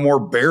there's no more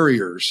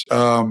barriers.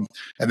 And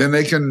then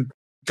they can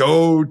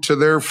go to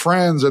their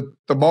friends at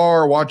the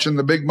bar watching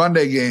the big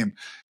Monday game.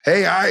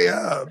 Hey,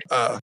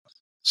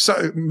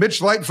 So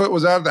Mitch Lightfoot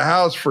was out of the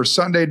house for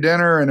Sunday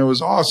dinner, and it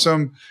was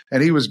awesome.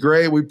 And he was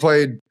great. We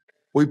played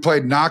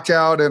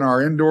knockout in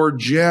our indoor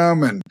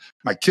gym, and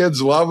my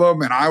kids love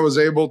him. And I was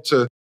able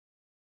to,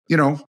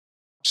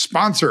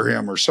 sponsor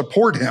him or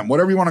support him,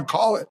 whatever you want to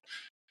call it.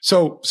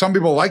 So some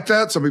people like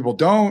that. Some people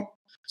don't.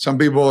 Some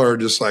people are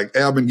just like,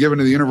 hey, I've been giving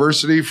to the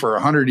university for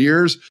 100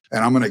 years,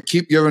 and I'm going to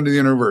keep giving to the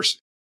university.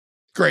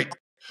 Great.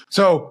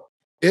 So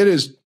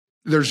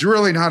there's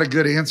really not a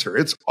good answer.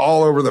 It's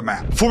all over the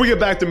map. Before we get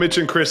back to Mitch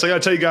and Chris, I got to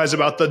tell you guys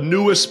about the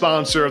newest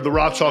sponsor of the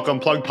Rock Chalk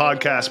Unplugged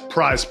podcast,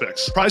 Prize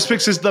Picks. Prize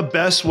Picks is the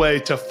best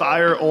way to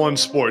fire on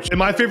sports. And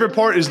my favorite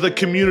part is the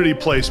community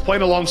plays,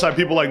 playing alongside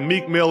people like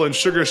Meek Mill and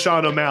Sugar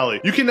Sean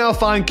O'Malley. You can now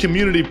find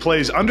community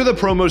plays under the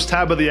promos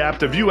tab of the app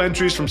to view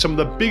entries from some of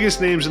the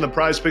biggest names in the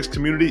Prize Picks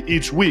community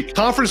each week.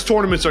 Conference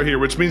tournaments are here,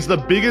 which means the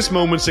biggest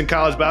moments in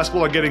college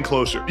basketball are getting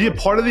closer. Be a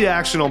part of the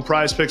action on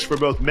Prize Picks for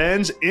both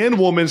men's and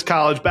women's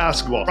college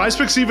basketball. Prize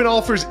Picks even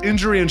offers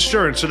injury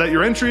insurance so that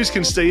your entries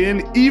can stay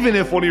in even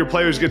if one of your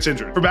players gets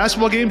injured. For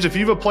basketball games, if you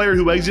have a player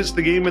who exits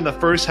the game in the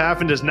first half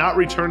and does not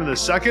return in the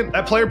second,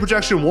 that player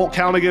projection won't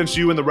count against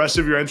you and the rest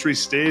of your entry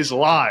stays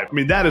live. I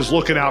mean, that is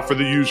looking out for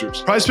the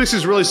users. Prize Picks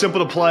is really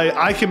simple to play.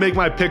 I can make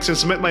my picks and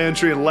submit my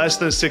entry in less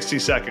than 60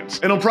 seconds.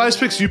 And on Prize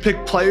Picks, you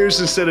pick players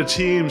instead of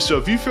teams. So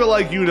if you feel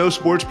like you know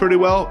sports pretty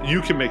well,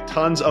 you can make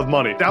tons of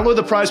money. Download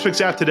the Prize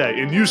Picks app today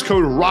and use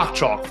code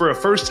ROCKCHALK for a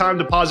first-time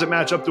deposit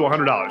match up to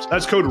 $100.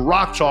 That's code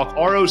ROCKCHALK, ROCKCHALK,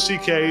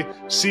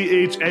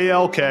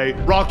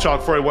 Rock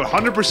Chalk for a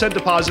 100%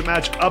 deposit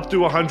match up to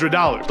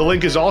 $100. The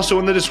link is also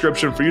in the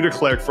description for you to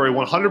click for a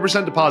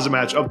 100% deposit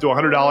match up to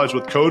 $100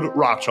 with code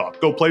Rock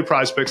Chalk. Go play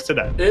Prize Picks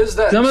today.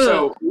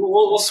 So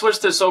we'll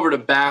switch this over to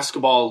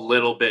basketball a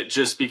little bit,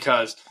 just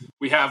because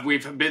we have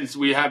been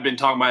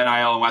talking about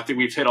NIL, and I think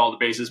we've hit all the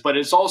bases. But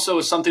it's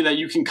also something that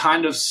you can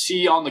kind of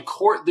see on the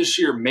court this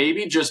year,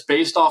 maybe just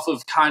based off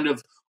of kind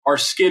of our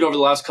skid over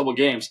the last couple of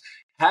games.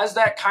 Has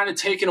that kind of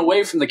taken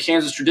away from the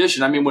Kansas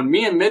tradition? I mean, when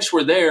me and Mitch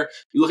were there,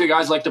 you look at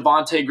guys like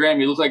Devontae Graham,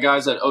 you look at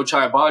guys like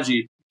Ochai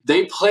Agbaji,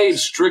 they played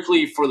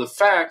strictly for the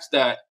fact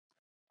that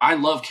I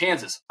love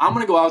Kansas. I'm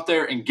going to go out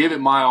there and give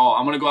it my all.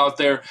 I'm going to go out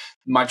there.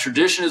 My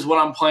tradition is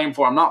what I'm playing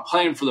for. I'm not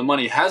playing for the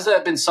money. Has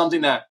that been something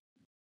that,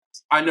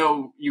 I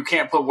know you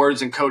can't put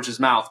words in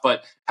coach's mouth,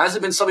 but has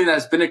it been something that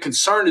has been a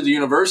concern to the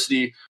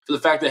university for the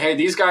fact that, hey,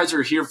 these guys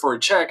are here for a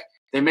check?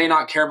 They may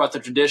not care about the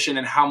tradition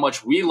and how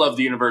much we love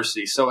the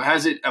university. So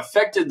has it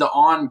affected the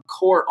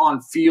on-court,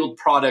 on-field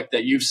product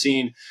that you've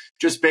seen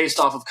just based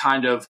off of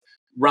kind of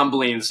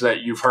rumblings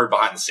that you've heard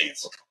behind the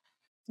scenes?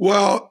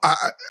 Well,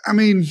 I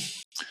mean,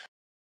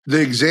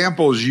 the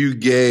examples you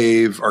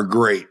gave are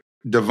great.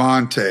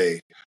 Devontae,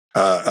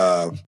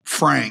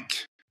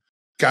 Frank,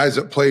 guys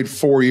that played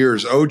 4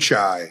 years,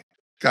 Ochai,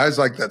 guys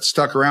like that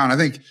stuck around. I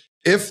think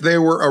if they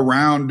were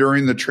around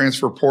during the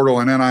transfer portal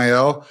and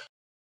NIL,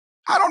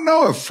 I don't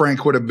know if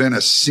Frank would have been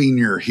a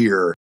senior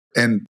here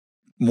and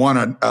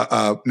won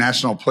a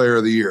National Player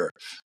of the Year.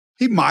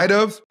 He might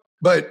have,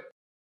 but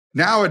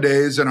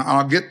nowadays, and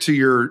I'll get to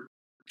your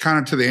kind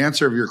of to the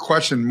answer of your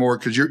question more,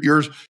 because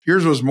yours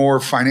was more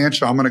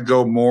financial. I'm going to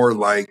go more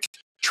like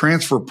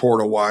transfer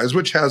portal wise,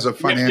 which has a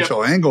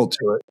financial angle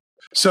to it.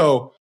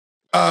 So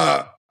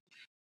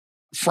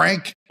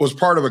Frank was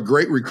part of a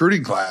great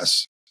recruiting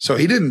class, so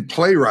he didn't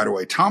play right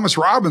away. Thomas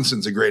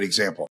Robinson's a great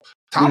example.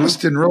 Thomas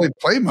didn't really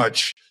play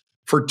much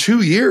for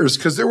 2 years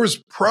because there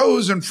was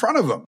pros in front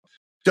of him.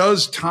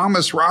 Does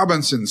Thomas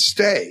Robinson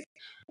stay?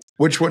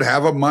 Which would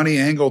have a money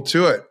angle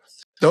to it.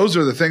 Those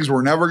are the things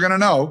we're never going to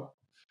know.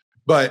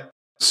 But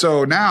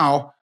so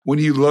now when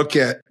you look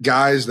at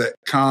guys that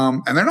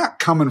come, and they're not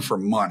coming for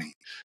money,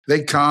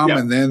 they come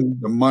and then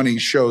the money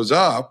shows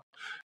up.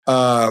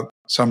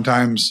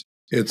 Sometimes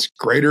it's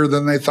greater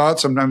than they thought.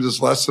 Sometimes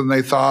it's less than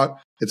they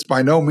thought. It's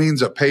by no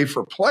means a pay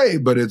for play,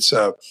 but it's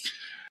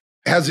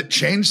has it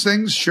changed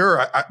things?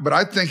 Sure. But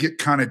I think it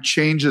kind of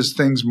changes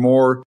things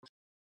more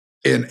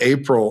in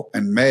April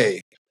and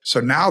May. So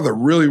now the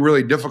really,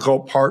 really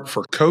difficult part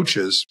for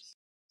coaches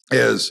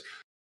is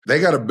they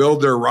got to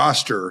build their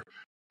roster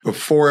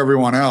before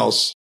everyone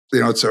else.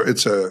 You know,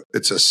 it's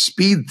a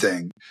speed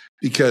thing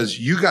because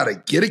you got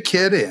to get a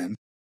kid in.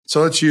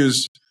 So let's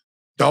use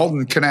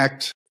Dalton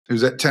Connect,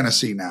 who's at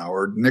Tennessee now,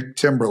 or Nick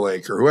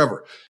Timberlake or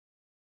whoever.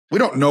 We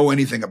don't know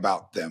anything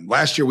about them.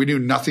 Last year, we knew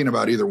nothing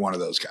about either one of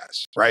those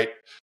guys, right?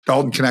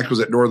 Dalton Connect was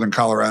at Northern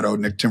Colorado.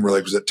 Nick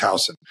Timberlake was at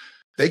Towson.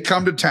 They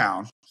come to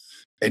town,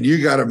 and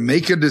you got to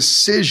make a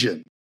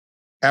decision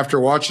after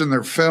watching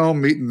their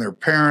film, meeting their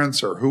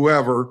parents or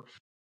whoever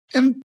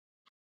in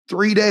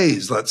 3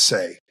 days, let's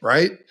say,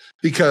 right?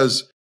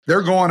 Because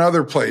they're going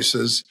other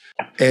places,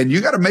 and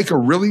you got to make a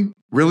really,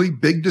 really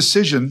big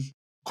decision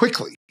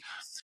quickly.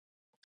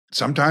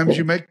 Sometimes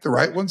you make the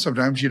right one,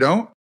 sometimes you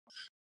don't.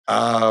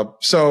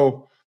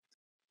 So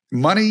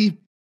money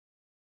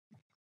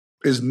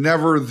is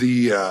never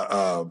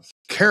the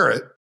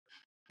carrot,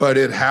 but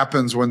it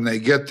happens when they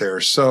get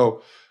there.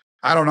 So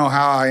I don't know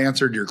how I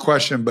answered your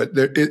question, but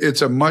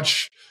it's a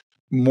much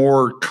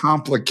more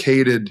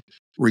complicated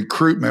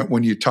recruitment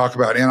when you talk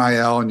about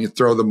NIL and you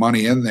throw the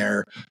money in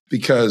there,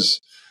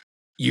 because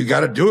you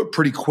got to do it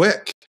pretty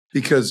quick.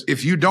 Because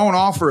if you don't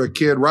offer a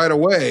kid right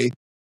away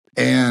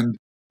and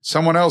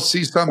someone else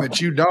sees something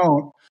that you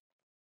don't,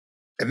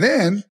 and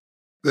then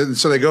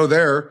so they go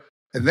there,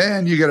 and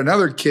then you get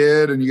another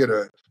kid and you get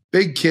a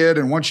big kid.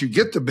 And once you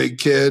get the big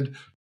kid,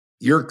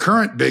 your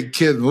current big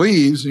kid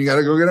leaves and you got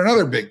to go get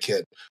another big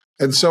kid.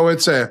 And so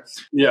it's a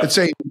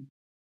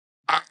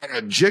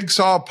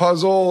jigsaw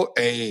puzzle,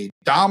 a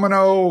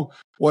domino,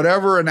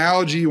 whatever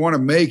analogy you want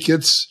to make.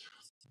 It's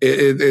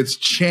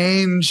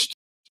changed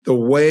the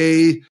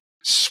way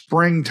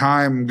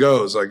springtime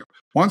goes. Like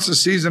once the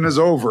season is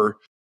over,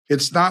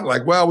 it's not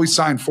like, well, we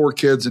signed 4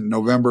 kids in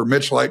November,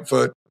 Mitch,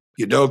 Lightfoot,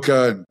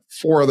 Udoka, and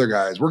 4 other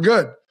guys. We're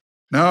good.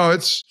 No,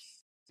 it's,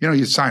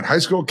 you sign high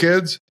school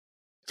kids,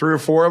 3 or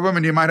 4 of them,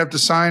 and you might have to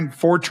sign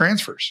 4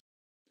 transfers.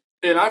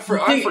 And I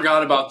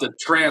forgot about the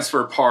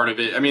transfer part of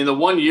it. I mean, the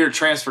 1-year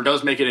transfer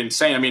does make it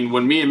insane. I mean,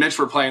 when me and Mitch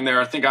were playing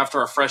there, I think after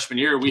our freshman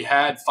year, we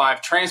had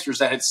 5 transfers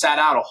that had sat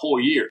out a whole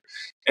year.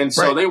 And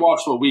so they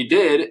watched what we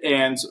did,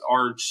 and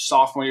our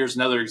sophomore year is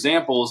another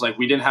example. Is like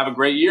we didn't have a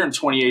great year in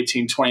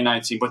 2018,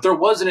 2019, but there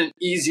wasn't an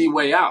easy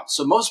way out.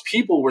 So most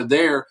people were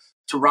there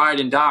to ride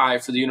and die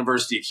for the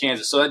University of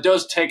Kansas. So that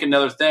does take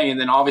another thing. And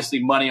then obviously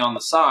money on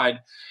the side.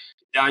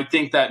 I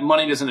think that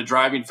money isn't a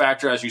driving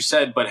factor, as you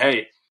said, but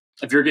hey,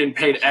 if you're getting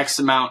paid X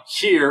amount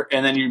here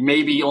and then you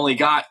maybe only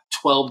got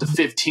 12 to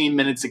 15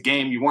 minutes a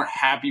game, you weren't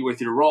happy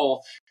with your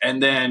role,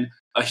 and then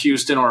a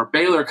Houston or a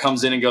Baylor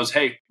comes in and goes,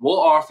 hey,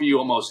 we'll offer you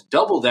almost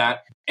double that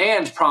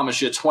and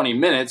promise you 20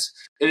 minutes,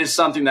 it is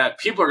something that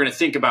people are going to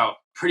think about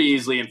pretty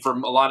easily. And for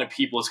a lot of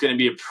people, it's going to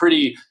be a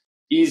pretty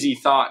easy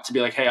thought to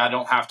be like, hey, I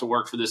don't have to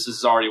work for this. This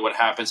is already what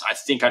happens. I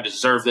think I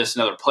deserve this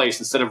in another place,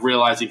 instead of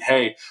realizing,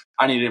 hey,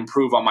 I need to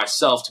improve on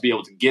myself to be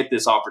able to get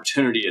this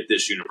opportunity at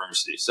this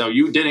university. So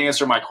you did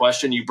answer my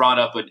question. You brought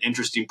up an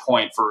interesting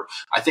point for,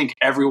 I think,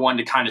 everyone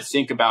to kind of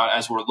think about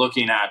as we're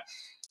looking at,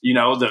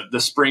 the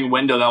spring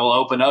window that will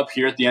open up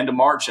here at the end of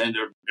March and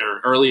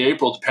or early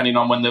April, depending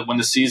on when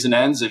the season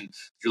ends. And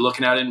if you're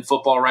looking at it in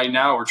football right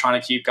now, we're trying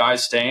to keep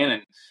guys staying,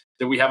 and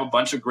that we have a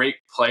bunch of great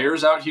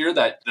players out here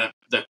that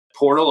the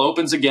portal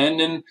opens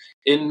again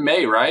in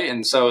May, right?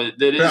 And so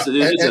it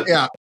is.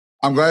 Yeah,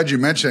 I'm glad you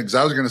mentioned it, because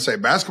I was going to say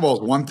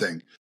basketball is one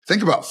thing.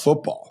 Think about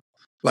football,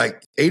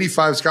 like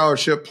 85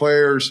 scholarship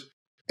players.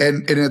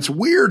 And it's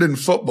weird in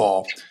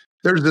football.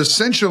 There's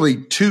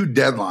essentially 2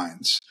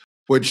 deadlines,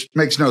 which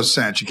makes no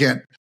sense. You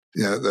can't,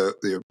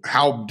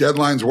 how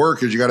deadlines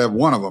work is you got to have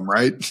one of them,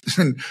 right?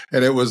 and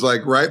it was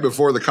like right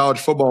before the college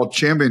football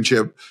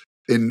championship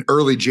in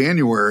early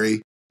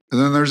January. And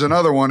then there's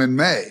another one in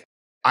May.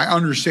 I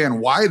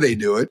understand why they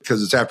do it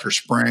because it's after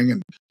spring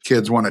and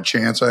kids want a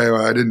chance.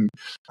 I didn't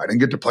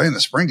get to play in the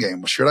spring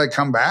game. Well, should I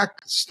come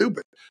back?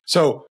 Stupid.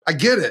 So I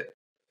get it.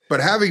 But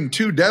having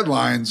 2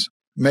 deadlines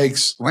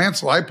makes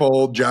Lance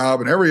Leipold's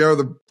job and every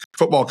other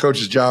football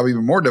coach's job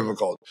even more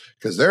difficult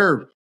because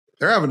they're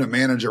having to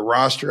manage a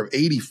roster of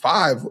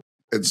 85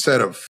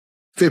 instead of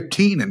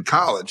 15 in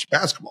college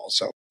basketball.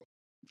 So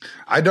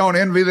I don't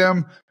envy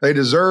them. They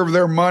deserve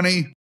their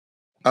money.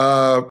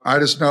 I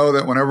just know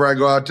that whenever I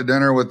go out to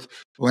dinner with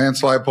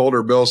Lance Leipold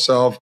or Bill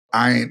Self,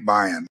 I ain't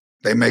buying.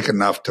 They make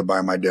enough to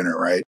buy my dinner,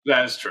 right?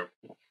 That is true.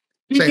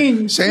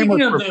 Same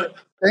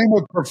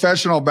with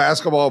professional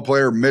basketball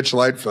player Mitch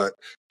Lightfoot.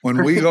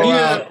 When we go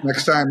out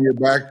next time you're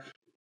back,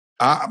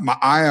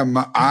 I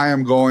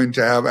am going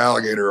to have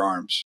alligator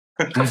arms.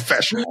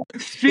 Professional.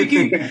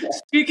 Speaking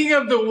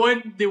of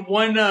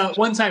the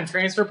one-time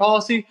transfer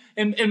policy,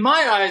 in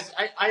my eyes,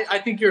 I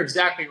think you're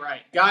exactly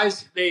right.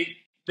 Guys,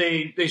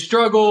 they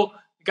struggle.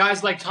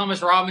 Guys like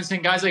Thomas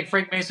Robinson, guys like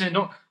Frank Mason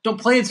don't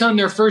play until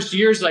their first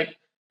years. Like,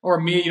 or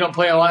me, you don't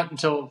play a lot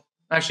until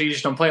actually you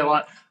just don't play a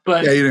lot.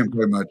 But yeah, you didn't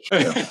play much.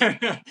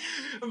 Yeah.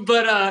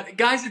 But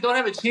guys that don't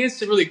have a chance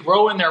to really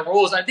grow in their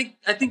roles, I think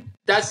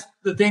that's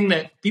the thing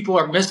that people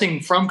are missing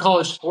from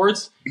college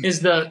sports is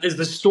the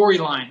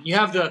storyline. You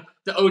have the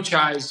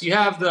Ochais, you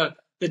have the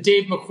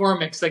Dave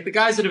McCormicks, like the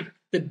guys that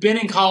have been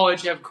in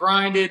college, have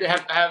grinded,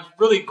 have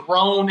really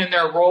grown in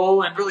their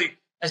role and really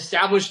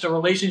established a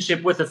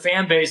relationship with the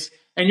fan base.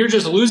 And you're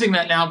just losing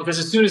that now because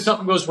as soon as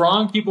something goes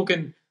wrong, people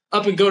can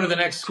up and go to the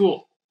next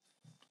school.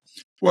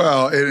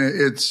 Well,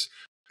 it's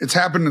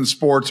happened in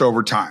sports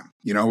over time.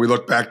 You know, we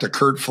look back to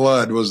Curt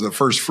Flood was the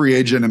first free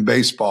agent in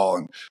baseball,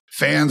 and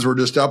fans were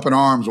just up in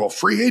arms. Well,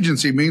 free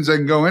agency means they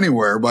can go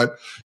anywhere, but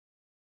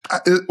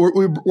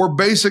we're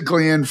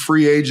basically in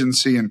free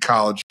agency in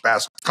college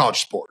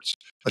sports.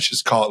 Let's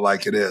just call it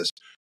like it is.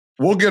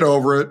 We'll get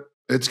over it.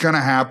 It's going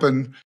to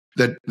happen.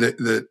 That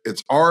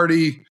it's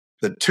already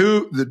the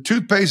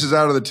toothpaste is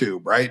out of the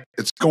tube, right?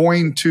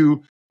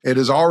 It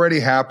has already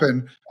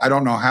happened. I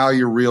don't know how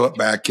you reel it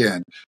back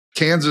in.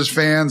 Kansas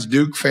fans,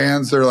 Duke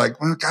fans, they're like,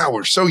 well, God,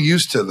 we're so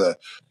used to the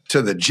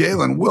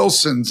Jalen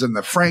Wilsons and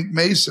the Frank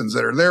Masons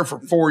that are there for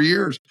 4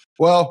 years.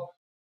 Well,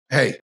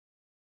 hey,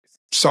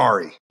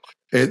 sorry.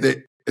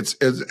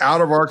 It's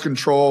out of our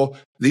control.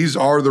 These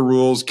are the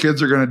rules.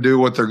 Kids are going to do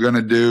what they're going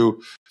to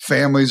do.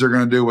 Families are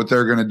going to do what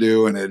they're going to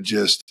do. And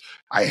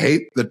I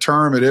hate the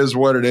term. It is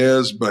what it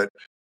is, but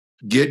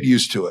get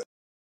used to it.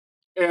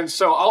 And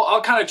so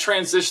I'll kind of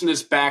transition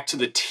this back to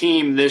the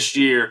team this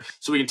year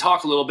so we can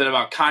talk a little bit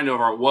about kind of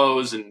our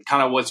woes and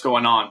kind of what's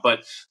going on.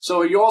 But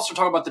so you also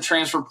talk about the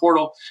transfer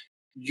portal.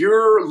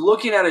 You're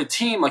looking at a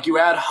team like you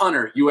add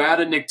Hunter, you add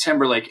a Nick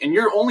Timberlake, and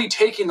you're only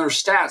taking their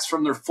stats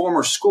from their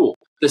former school.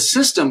 The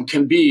system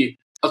can be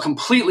a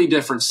completely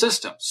different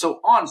system.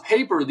 So on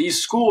paper,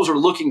 these schools are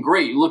looking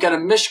great. You look at a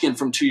Michigan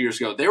from 2 years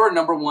ago. They were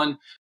number 1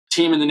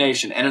 team in the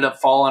nation, ended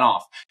up falling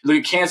off. You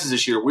look at Kansas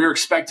this year. We were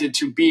expected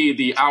to be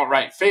the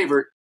outright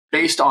favorite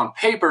based on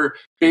paper,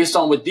 based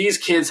on what these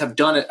kids have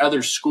done at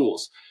other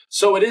schools.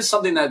 So it is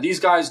something that these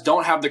guys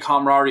don't have the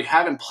camaraderie,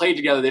 haven't played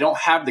together. They don't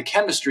have the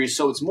chemistry.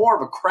 So it's more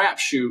of a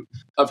crapshoot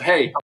of,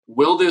 hey,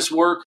 will this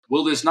work?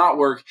 Will this not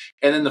work?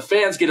 And then the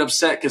fans get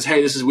upset because,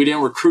 hey, we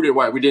didn't recruit it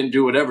right. We didn't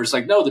do whatever. It's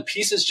like, no, the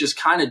pieces just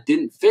kind of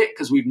didn't fit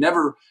because we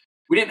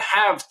didn't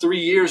have 3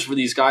 years for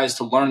these guys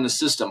to learn the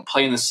system,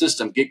 play in the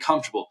system, get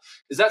comfortable.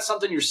 Is that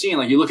something you're seeing?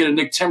 Like you look at a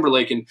Nick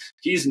Timberlake and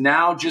he's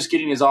now just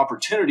getting his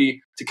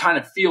opportunity to kind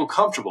of feel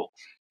comfortable.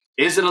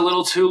 Is it a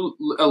little too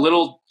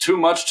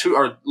much,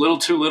 or a little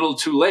too little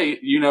too late,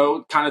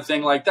 kind of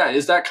thing like that?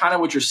 Is that kind of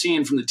what you're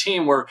seeing from the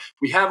team where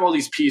we have all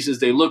these pieces,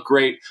 they look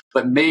great,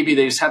 but maybe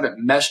they just haven't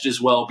meshed as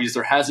well because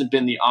there hasn't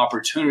been the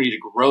opportunity to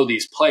grow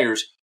these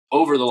players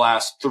over the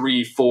last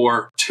 3,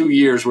 4, 2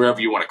 years, wherever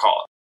you want to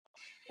call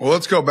it? Well,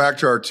 let's go back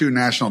to our 2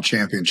 national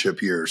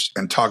championship years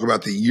and talk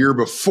about the year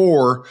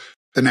before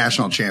the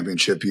national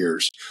championship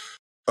years.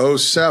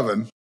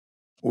 2007,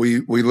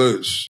 we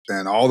lose,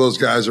 and all those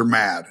guys are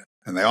mad,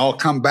 and they all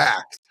come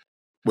back,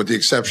 with the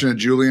exception of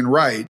Julian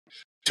Wright,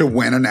 to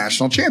win a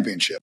national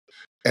championship.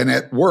 And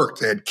it worked.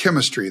 They had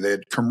chemistry, they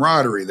had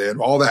camaraderie, they had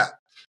all that.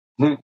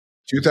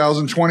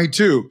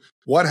 2022,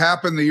 what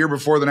happened the year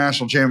before the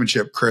national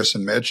championship, Chris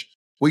and Mitch?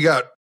 We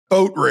got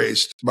boat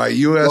raced by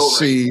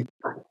USC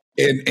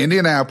in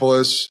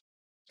Indianapolis.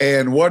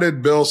 And what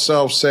did Bill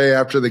Self say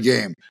after the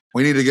game?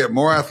 We need to get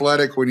more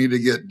athletic. We need to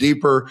get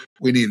deeper.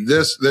 We need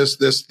this,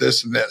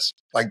 and this.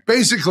 Like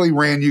basically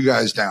ran you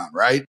guys down,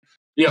 right?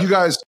 Yep. You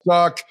guys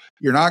suck.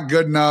 You're not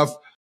good enough.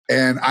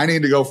 And I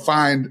need to go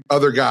find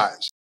other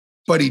guys.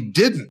 But he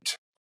didn't.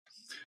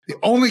 The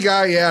only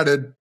guy he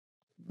added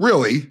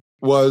really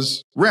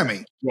was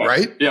Remy,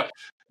 right? Yeah.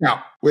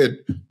 Now, we had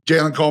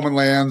Jalen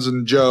Coleman-Lands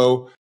and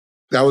Joe.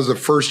 That was the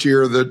first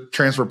year of the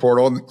transfer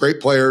portal, and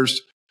great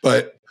players.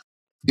 But,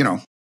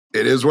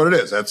 it is what it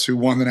is. That's who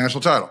won the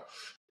national title.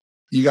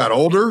 You got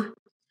older.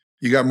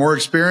 You got more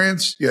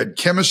experience. You had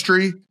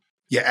chemistry.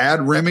 You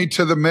add Remy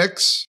to the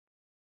mix.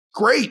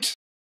 Great.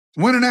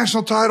 Win a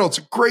national title. It's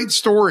a great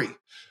story.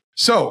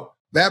 So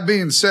that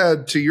being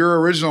said, to your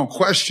original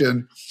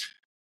question,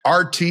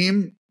 our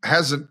team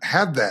hasn't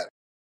had that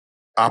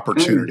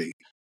opportunity.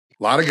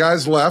 A lot of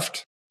guys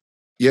left.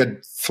 You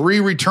had 3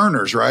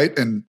 returners, right?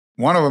 And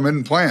one of them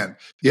isn't playing.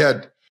 You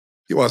had,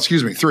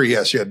 3.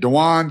 Yes, you had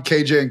DeJuan,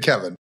 KJ, and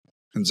Kevin,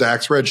 and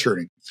Zach's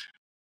redshirting.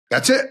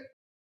 That's it.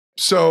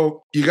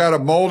 So you got to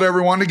mold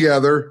everyone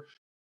together.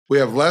 We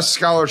have less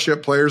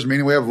scholarship players,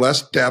 meaning we have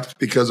less depth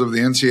because of the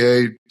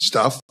NCAA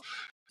stuff.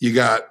 You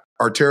got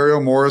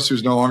Arterio Morris,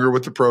 who's no longer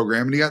with the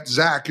program, and you got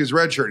Zach, who's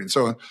redshirting.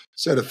 So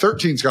instead of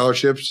 13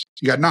 scholarships,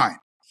 you got 9.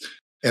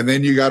 And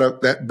then you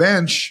got that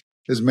bench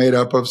is made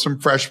up of some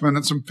freshmen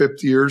and some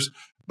fifth years,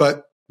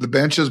 but the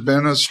bench has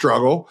been a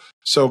struggle.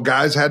 So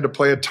guys had to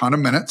play a ton of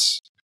minutes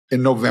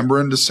in November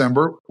and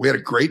December. We had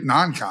a great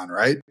non-con,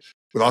 right?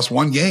 We lost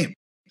 1 game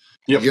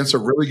against a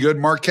really good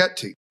Marquette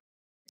team.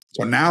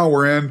 So now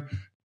we're in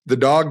the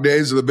dog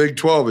days of the Big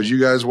 12, as you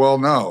guys well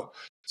know.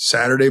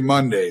 Saturday,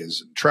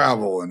 Mondays,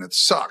 travel, and it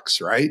sucks,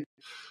 right?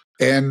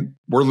 And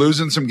we're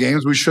losing some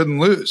games we shouldn't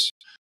lose.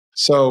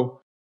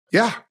 So,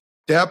 yeah,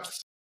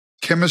 depth,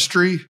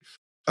 chemistry,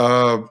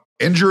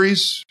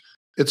 injuries,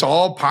 it's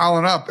all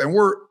piling up. And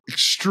we're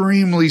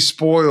extremely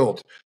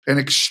spoiled and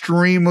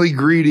extremely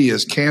greedy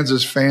as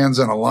Kansas fans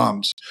and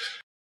alums.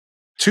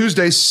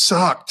 Tuesday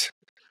sucked.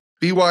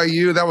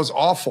 BYU, that was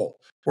awful.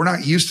 We're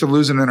not used to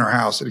losing in our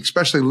house, and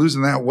especially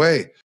losing that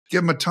way.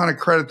 Give them a ton of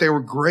credit. They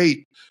were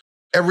great.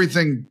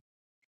 Everything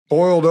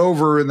boiled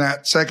over in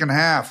that second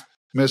half.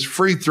 Missed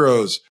free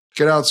throws,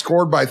 get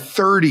outscored by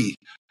 30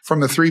 from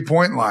the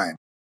 3-point line.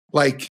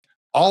 Like,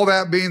 all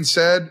that being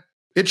said,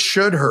 it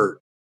should hurt.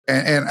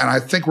 And I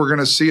think we're going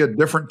to see a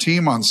different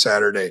team on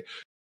Saturday,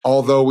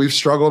 although we've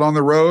struggled on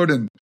the road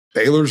and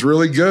Baylor's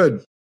really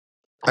good.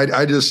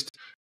 I just,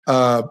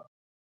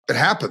 it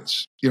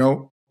happens. You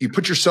know, you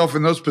put yourself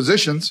in those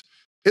positions.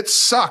 It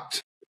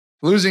sucked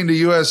losing to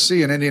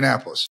USC in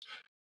Indianapolis.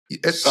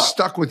 It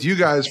stuck with you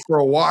guys for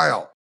a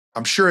while.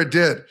 I'm sure it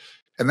did.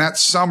 And that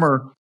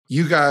summer,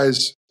 you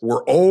guys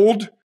were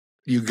old,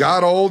 you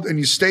got old, and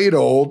you stayed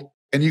old,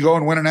 and you go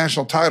and win a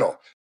national title.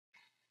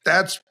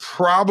 That's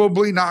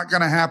probably not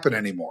going to happen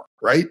anymore,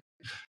 right?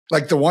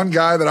 Like the one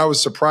guy that I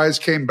was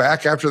surprised came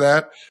back after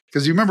that,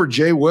 because you remember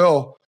Jay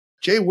Will.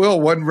 Jay Will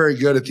wasn't very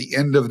good at the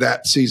end of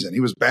that season. He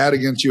was bad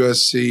against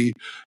USC.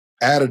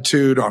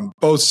 Attitude on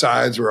both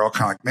sides. We're all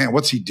kind of like, man,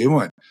 what's he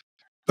doing?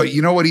 But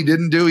you know what he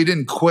didn't do? He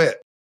didn't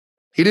quit.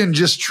 He didn't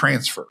just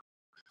transfer.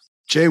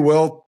 Jay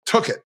Will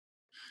took it.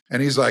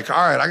 And he's like, all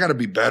right, I got to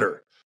be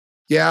better.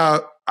 Yeah,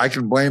 I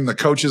can blame the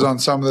coaches on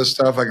some of this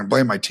stuff. I can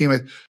blame my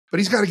teammates, but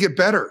he's got to get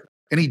better.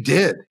 And he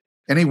did.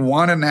 And he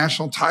won a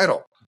national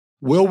title.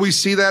 Will we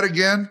see that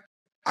again?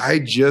 I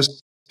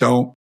just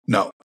don't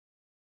know.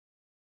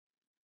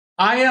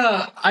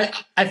 I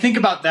think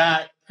about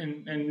that.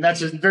 And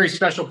that's a very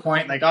special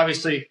point. Like,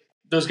 obviously,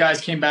 those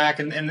guys came back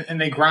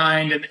and they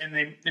grind and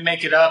they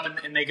make it up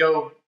and they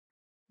go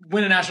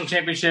win a national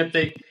championship.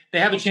 They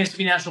have a chance to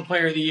be National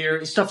Player of the Year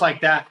and stuff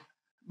like that.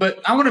 But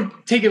I want to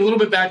take it a little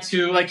bit back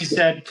to, like you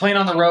said, playing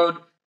on the road.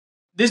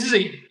 This is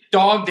a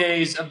dog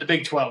days of the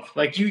Big 12.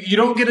 Like, you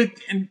don't get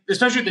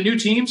especially with the new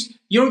teams,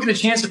 you don't get a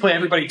chance to play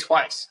everybody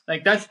twice.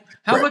 Like, that's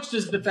how much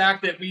does the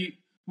fact that we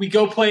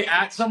go play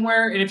at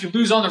somewhere, and if you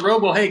lose on the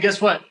road, well, hey, guess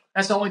what?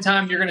 That's the only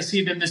time you're going to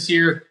see them this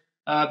year.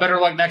 Better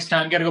luck next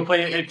time. You got to go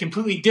play a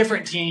completely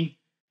different team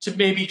to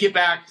maybe get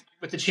back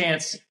with the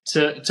chance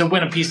to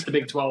win a piece of the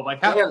Big 12.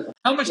 Like,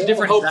 how much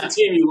different is that? The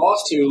team you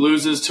lost to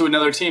loses to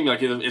another team.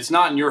 Like, it's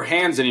not in your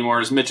hands anymore,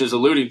 as Mitch is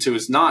alluding to.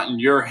 It's not in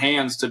your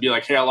hands to be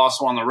like, hey, I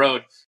lost one on the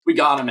road. We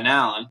got him in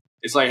Allen.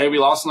 It's like, hey, we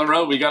lost on the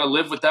road. We got to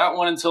live with that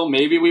one until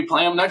maybe we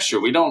play them next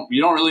year. You don't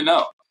really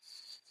know.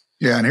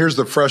 Yeah, and here's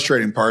the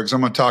frustrating part, because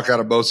I'm going to talk out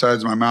of both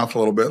sides of my mouth a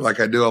little bit, like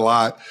I do a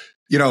lot.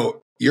 You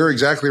know, you're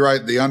exactly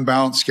right. The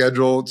unbalanced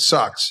schedule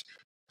sucks.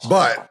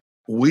 But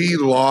we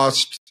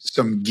lost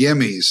some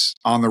gimmies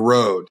on the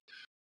road.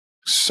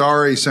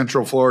 Sorry,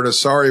 Central Florida.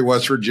 Sorry,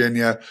 West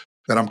Virginia,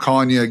 that I'm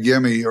calling you a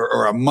gimme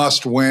or a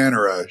must win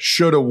or a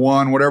should have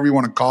won, whatever you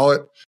want to call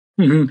it.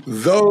 Mm-hmm.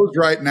 Those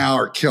right now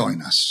are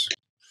killing us,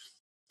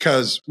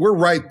 because we're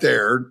right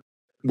there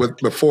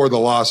before the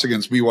loss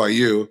against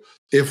BYU.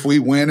 If we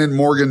win in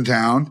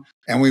Morgantown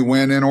and we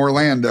win in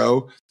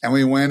Orlando and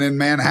we win in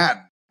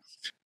Manhattan,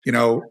 you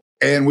know,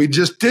 and we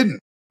just didn't.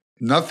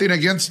 Nothing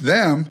against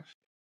them.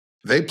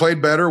 They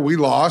played better. We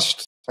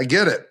lost. I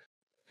get it.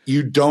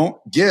 You don't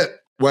get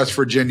West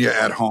Virginia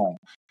at home.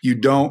 You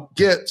don't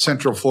get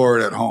Central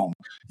Florida at home.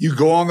 You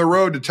go on the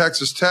road to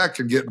Texas Tech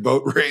and get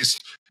boat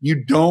raced.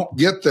 You don't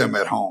get them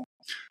at home.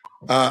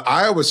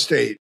 Iowa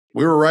State,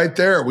 we were right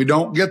there. We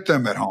don't get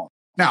them at home.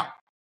 Now,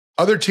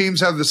 other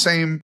teams have the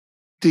same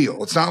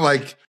deal. It's not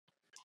like,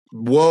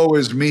 woe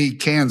is me,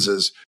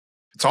 Kansas.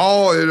 It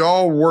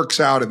all works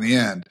out in the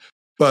end.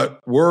 But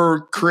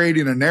we're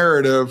creating a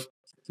narrative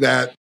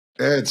that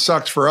it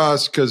sucks for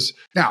us, because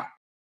now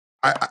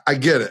I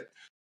get it.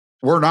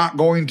 We're not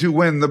going to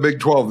win the Big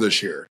 12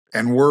 this year,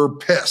 and we're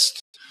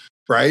pissed,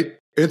 right?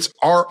 It's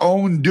our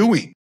own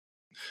doing.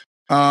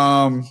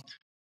 Now,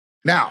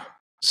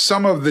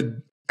 some of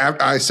the,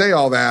 I say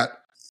all that,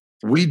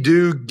 we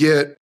do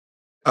get,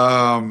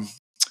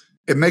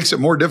 it makes it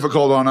more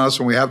difficult on us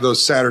when we have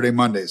those Saturday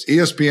Mondays.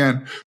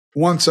 ESPN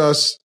wants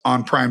us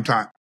on prime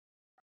time.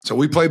 So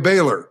we play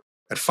Baylor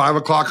at 5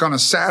 o'clock on a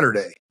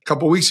Saturday a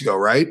couple weeks ago,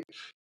 right?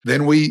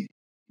 Then we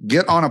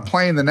get on a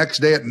plane the next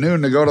day at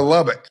noon to go to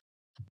Lubbock.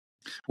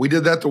 We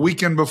did that the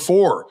weekend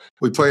before.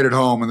 We played at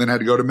home and then had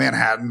to go to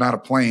Manhattan, not a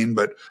plane,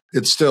 but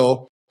it's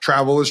still,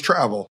 travel is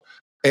travel.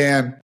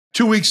 And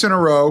 2 weeks in a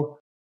row,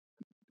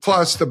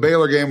 plus the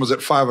Baylor game was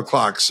at 5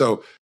 o'clock.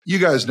 So you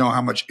guys know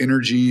how much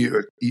energy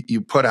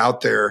you put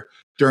out there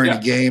during the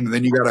game, and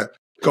then you got to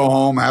go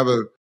home, have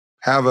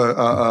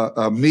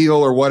a meal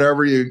or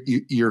whatever.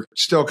 You're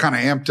still kind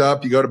of amped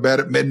up. You go to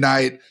bed at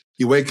midnight.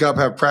 You wake up,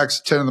 have practice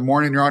at 10 in the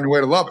morning. You're on your way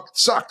to Lubbock. It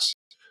sucks.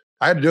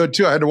 I had to do it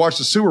too. I had to watch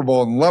the Super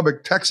Bowl in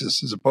Lubbock,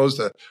 Texas, as opposed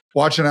to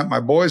watching at my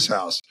boy's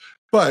house.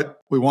 But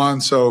we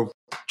won, so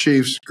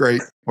Chiefs,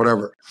 great,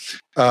 whatever.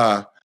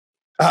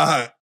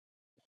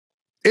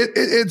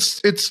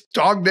 It's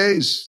dog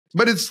days,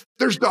 but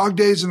there's dog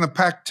days in the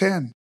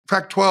Pac-10,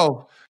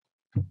 Pac-12,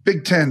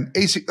 Big Ten,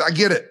 AC. I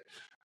get it.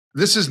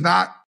 This is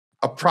not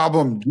a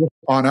problem just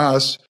on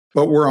us,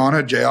 but we're on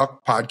a Jayhawk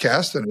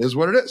podcast, and it is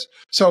what it is.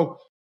 So,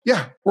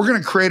 yeah, we're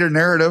going to create a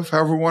narrative,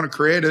 however we want to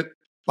create it.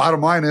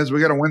 Bottom line is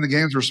we got to win the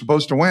games we're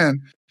supposed to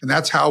win, and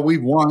that's how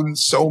we've won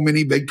so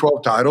many Big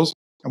 12 titles,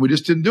 and we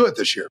just didn't do it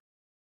this year.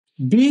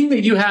 Being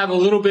that you have a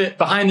little bit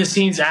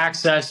behind-the-scenes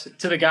access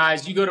to the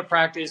guys, you go to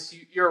practice,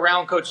 you're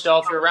around Coach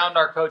Self, you're around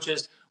our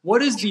coaches.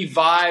 What is the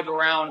vibe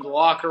around the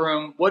locker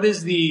room? What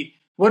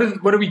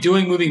are we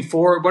doing moving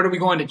forward? What are we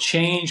going to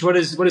change? What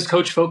is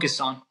Coach focused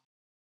on?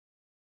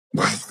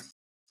 Well,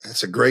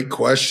 that's a great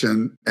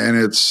question, and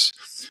it's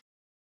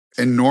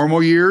in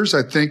normal years.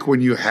 I think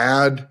when you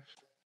had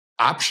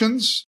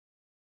options,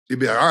 you'd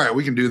be like, all right,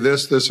 we can do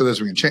this, or this.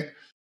 We can change.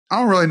 I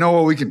don't really know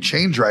what we can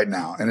change right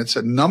now, and it's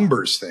a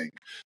numbers thing.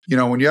 You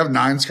know, when you have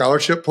 9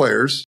 scholarship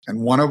players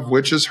and one of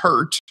which is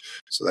hurt,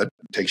 so that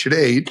takes you to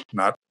 8,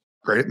 not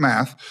great at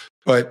math,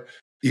 but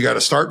you got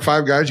to start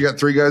 5 guys. You got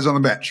 3 guys on the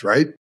bench,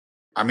 right?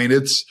 I mean,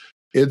 it's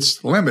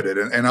limited.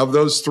 And of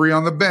those 3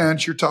 on the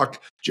bench, you're talking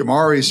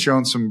Jamari's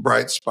shown some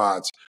bright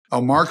spots.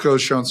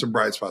 Marco's shown some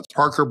bright spots.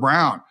 Parker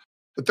Brown,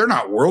 but they're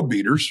not world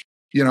beaters.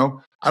 You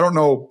know, I don't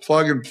know,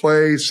 plug and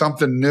play,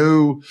 something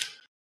new.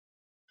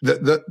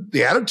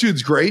 The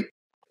attitude's great.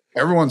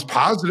 Everyone's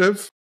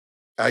positive.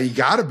 You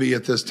got to be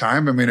at this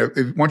time. I mean,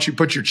 if once you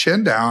put your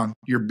chin down,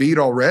 you're beat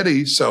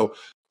already. So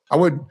I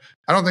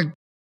don't think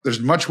there's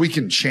much we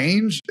can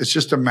change. It's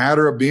just a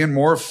matter of being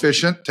more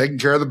efficient, taking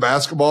care of the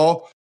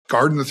basketball,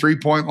 guarding the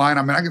 3-point line.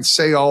 I mean, I can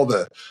say all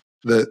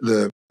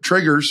the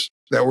triggers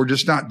that we're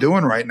just not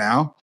doing right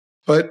now,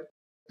 but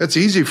it's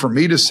easy for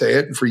me to say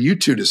it and for you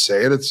two to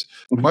say it. It's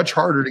much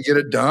harder to get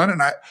it done.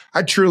 And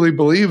I truly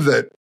believe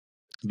that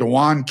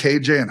DeJuan,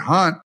 KJ, and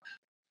Hunt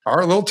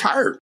are a little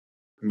tired.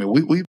 I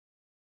mean,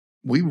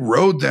 we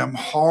rode them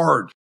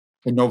hard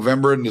in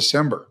November and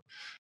December,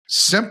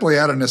 simply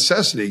out of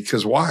necessity.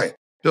 Because why?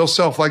 Bill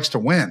Self likes to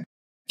win.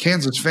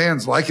 Kansas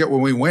fans like it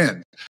when we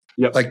win.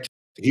 Yep. Like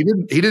he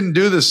didn't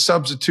do this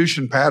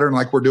substitution pattern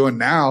like we're doing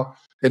now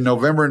in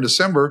November and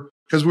December,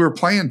 because we were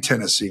playing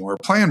Tennessee, we were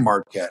playing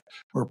Marquette,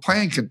 we were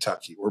playing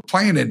Kentucky, we were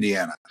playing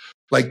Indiana.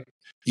 Like,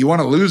 you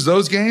want to lose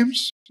those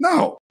games?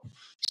 No.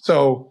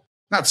 So,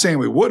 not saying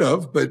we would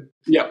have, but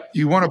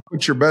you want to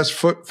put your best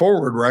foot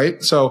forward,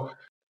 right? So,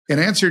 in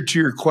answer to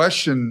your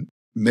question,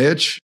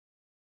 Mitch,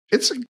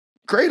 it's a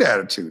great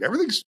attitude.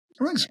 Everything's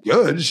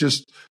good. It's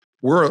just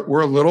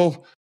we're a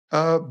little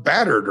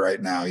battered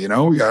right now. You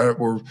know,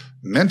 we're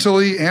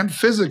mentally and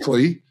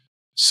physically.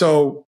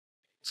 So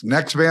it's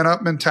next man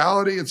up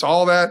mentality. It's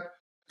all that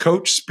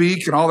coach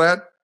speak and all that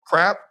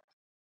crap.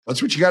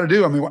 That's what you got to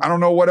do. I mean, I don't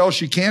know what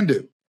else you can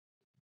do.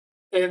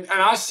 And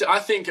I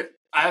think,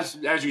 as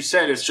you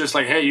said, it's just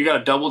like, hey, you got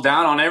to double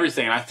down on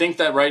everything. And I think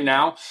that right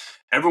now,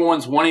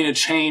 everyone's wanting to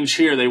change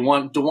here. They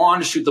want DeJuan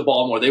to shoot the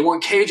ball more. They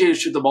want KJ to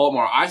shoot the ball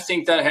more. I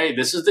think that, hey,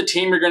 this is the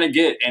team you're going to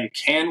get. And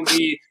can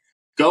we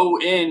go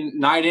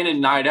in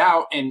and night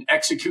out and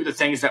execute the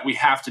things that we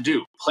have to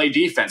do? Play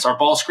defense. Our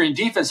ball screen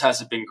defense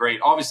hasn't been great.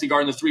 Obviously,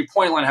 guarding the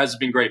 3-point line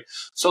hasn't been great.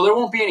 So there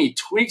won't be any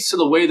tweaks to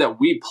the way that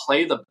we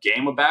play the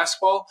game of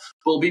basketball.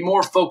 We'll be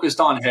more focused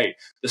on, hey,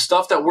 the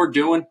stuff that we're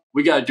doing,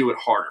 we got to do it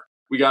harder.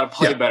 We got to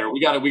play better. We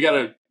got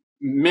to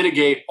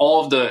mitigate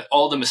all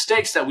the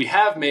mistakes that we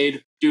have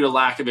made due to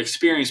lack of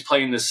experience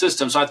playing this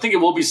system. So I think it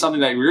will be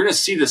something that we're going to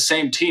see the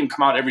same team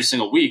come out every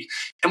single week.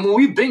 And when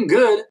we've been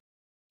good,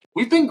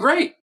 we've been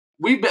great.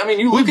 You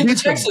look at the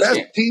Texas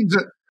game.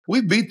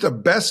 We beat the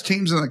best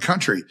teams in the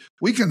country.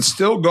 We can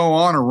still go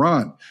on a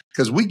run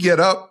because we get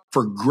up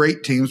for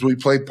great teams. We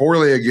play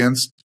poorly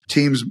against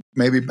teams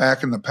maybe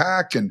back in the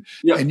pack. And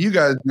you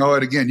guys know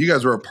it. Again, you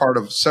guys are a part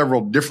of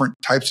several different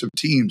types of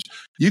teams.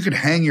 You can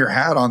hang your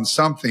hat on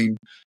something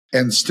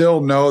and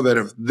still know that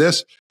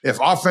if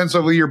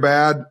offensively you're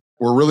bad,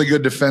 we're really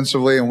good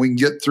defensively, and we can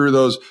get through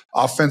those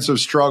offensive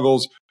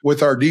struggles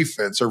with our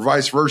defense, or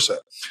vice versa.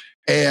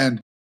 And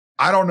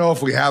I don't know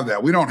if we have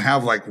that. We don't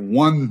have like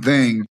one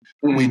thing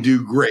we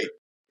do great.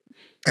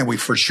 And we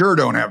for sure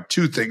don't have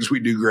two things we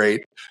do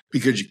great,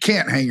 because you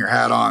can't hang your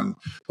hat on.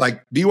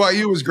 Like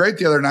BYU was great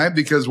the other night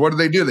because what did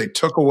they do? They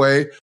took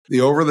away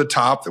the over the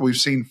top that we've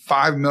seen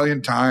 5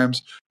 million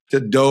times to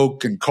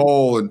Doak and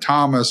Cole and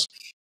Thomas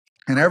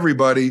and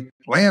everybody,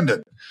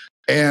 Landon,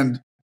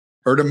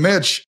 or to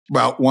Mitch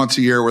about once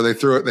a year where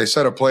they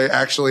set a play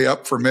actually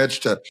up for Mitch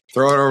to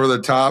throw it over the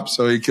top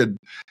so he could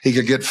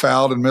get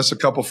fouled and miss a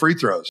couple free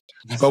throws.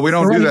 But we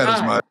don't do that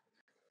as much.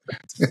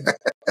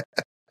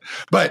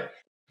 But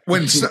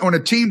when a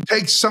team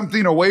takes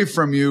something away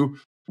from you,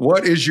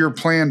 what is your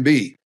plan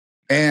B?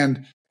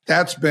 And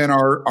that's been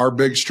our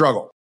big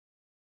struggle.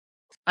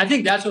 I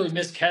think that's what we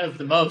miss Kev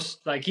the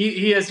most. Like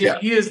he is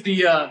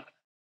the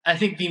I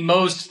think the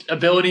most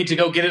ability to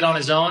go get it on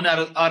his own out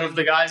of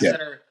the guys that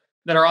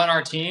are on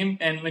our team.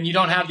 And when you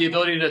don't have the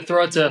ability to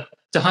throw it to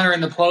Hunter in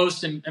the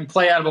post and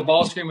play out of a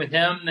ball screen with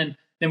him,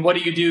 then what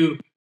do you do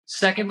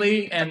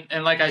secondly? And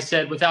like I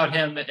said, without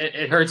him,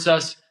 it hurts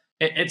us.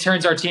 It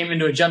turns our team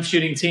into a jump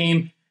shooting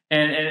team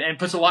and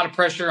puts a lot of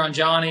pressure on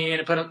Johnny, and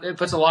it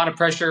puts a lot of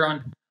pressure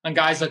on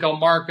guys like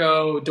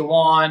Marco,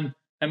 DeJuan.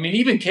 I mean,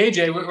 even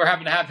KJ, we're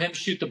having to have him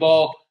shoot the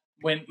ball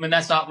when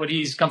that's not what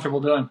he's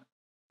comfortable doing.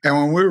 And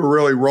when we were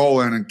really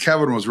rolling and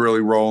Kevin was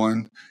really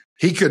rolling,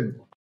 he could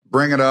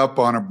bring it up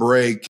on a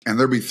break and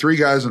there'd be 3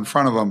 guys in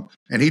front of him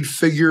and he'd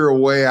figure a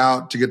way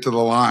out to get to the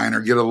line or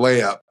get a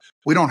layup.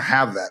 We don't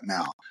have that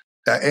now.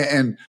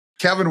 And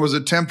Kevin was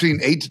attempting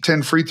 8 to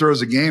 10 free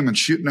throws a game and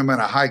shooting them at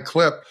a high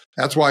clip.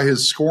 That's why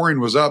his scoring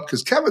was up,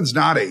 because Kevin's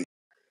not an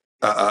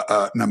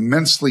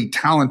immensely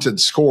talented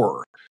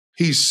scorer.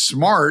 He's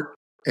smart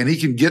and he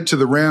can get to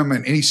the rim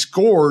and he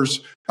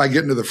scores by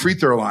getting to the free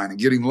throw line and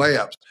getting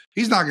layups.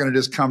 He's not going to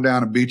just come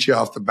down and beat you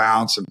off the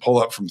bounce and pull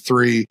up from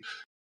 3.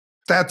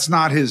 That's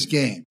not his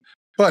game.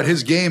 But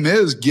his game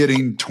is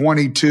getting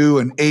 22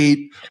 and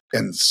 8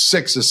 and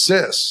 6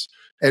 assists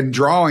and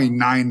drawing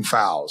 9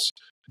 fouls.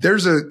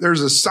 There's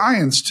a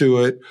science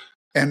to it,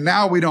 and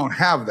now we don't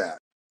have that.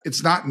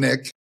 It's not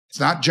Nick. It's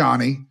not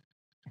Johnny.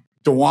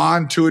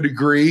 DeJuan to a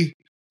degree,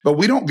 but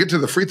we don't get to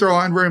the free throw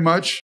line very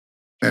much,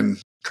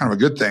 and kind of a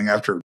good thing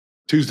after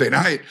Tuesday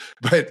night.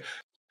 But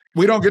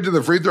we don't get to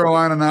the free throw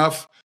line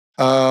enough.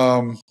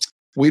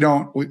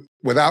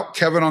 Without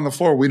Kevin on the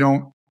floor, we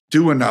don't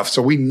do enough.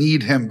 So we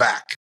need him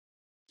back.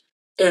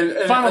 And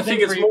I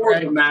think it's more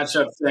of a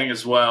matchup thing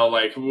as well.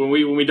 Like when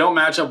we don't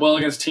match up well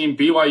against team,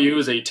 BYU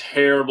is a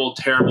terrible,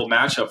 terrible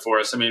matchup for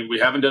us. I mean, we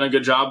haven't done a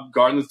good job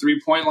guarding the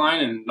 3-point line,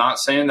 and not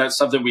saying that's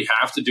something we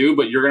have to do,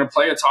 but you're going to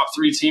play a top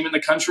 3 team in the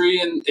country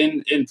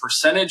in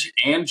percentage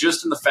and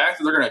just in the fact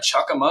that they're going to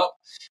chuck them up.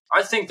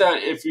 I think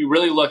that if you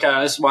really look at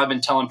it, this is why I've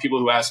been telling people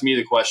who ask me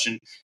the question,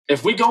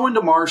 if we go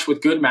into March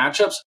with good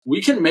matchups,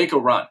 we can make a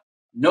run.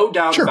 No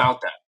doubt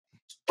about that.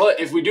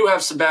 But if we do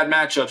have some bad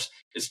matchups,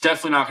 it's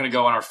definitely not going to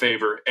go in our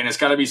favor. And it's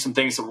got to be some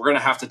things that we're going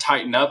to have to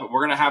tighten up. And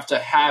we're going to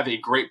have a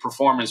great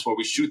performance where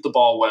we shoot the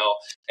ball well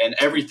and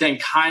everything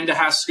kind of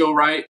has to go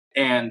right.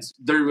 And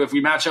if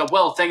we match up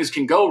well, things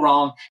can go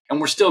wrong.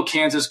 And we're still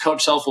Kansas.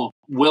 Coach Self will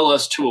will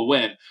us to a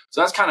win.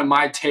 So that's kind of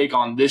my take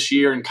on this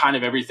year and kind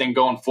of everything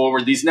going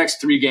forward. These next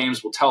 3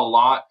 games will tell a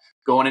lot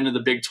going into the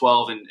Big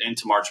 12 and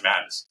into March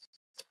Madness.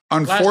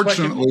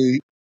 Unfortunately,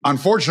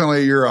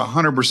 you're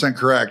 100%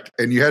 correct.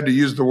 And you had to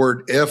use the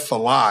word if a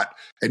lot,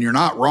 and you're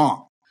not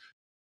wrong.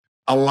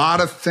 A lot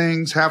of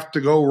things have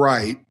to go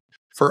right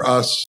for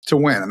us to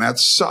win. And that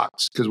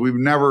sucks because we've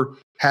never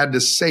had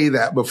to say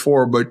that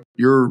before, but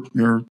you're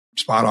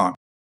spot on.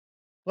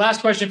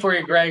 Last question for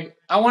you, Greg.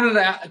 I wanted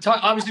to talk,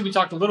 obviously we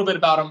talked a little bit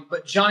about him,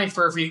 but Johnny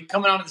Furphy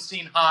coming onto the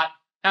scene hot,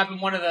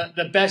 having one of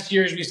the best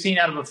years we've seen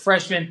out of a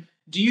freshman.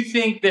 Do you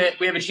think that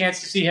we have a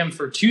chance to see him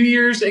for 2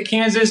 years at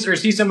Kansas, or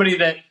see somebody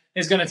that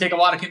is going to take a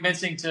lot of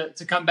convincing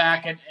to come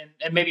back and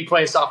maybe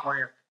play a sophomore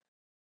year?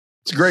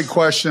 It's a great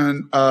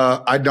question.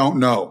 I don't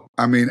know.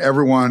 I mean,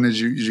 everyone, as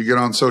you get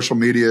on social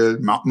media,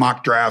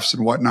 mock drafts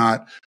and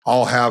whatnot,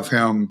 all have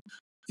him,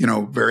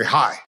 very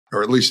high,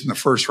 or at least in the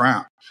first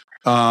round.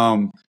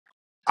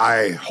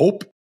 I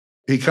hope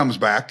he comes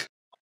back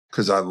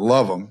because I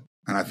love him.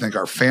 And I think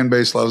our fan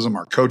base loves him.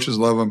 Our coaches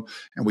love him.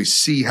 And we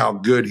see how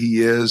good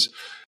he is.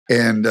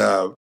 And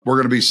we're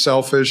going to be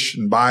selfish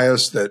and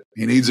biased that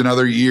he needs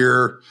another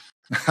year.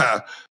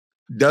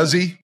 Does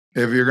he?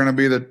 If you're going to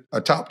be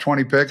a top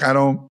 20 pick, I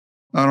don't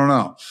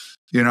know.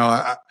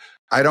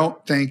 I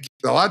don't think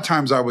 – a lot of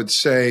times I would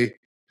say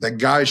that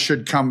guys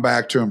should come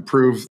back to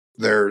improve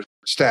their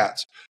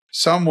stats.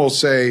 Some will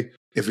say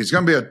if he's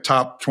going to be a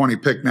top 20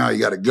 pick now, you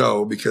got to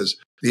go, because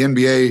the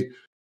NBA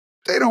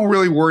 – they don't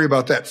really worry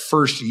about that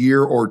first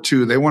year or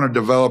two. They want to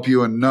develop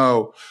you and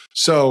know.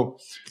 So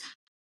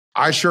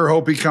I sure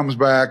hope he comes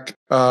back.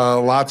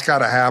 Lots got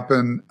to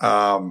happen.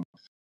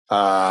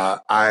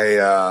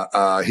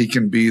 He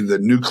can be the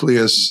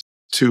nucleus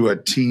to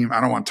a team. I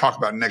don't want to talk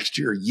about next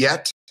year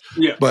yet,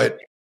 but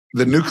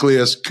the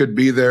nucleus could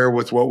be there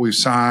with what we've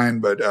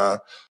signed. But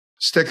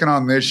sticking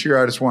on this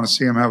year, I just want to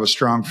see him have a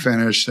strong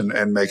finish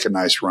and make a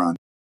nice run.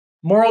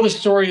 Moral of the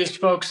story is,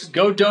 folks,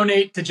 go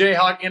donate to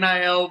Jayhawk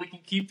NIL. We can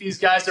keep these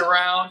guys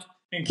around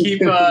and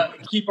keep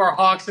our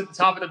Hawks at the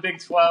top of the Big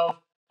 12.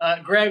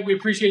 Greg, we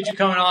appreciate you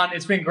coming on.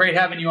 It's been great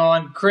having you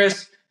on.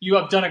 Chris, you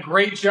have done a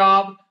great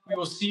job. We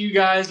will see you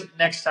guys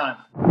next time.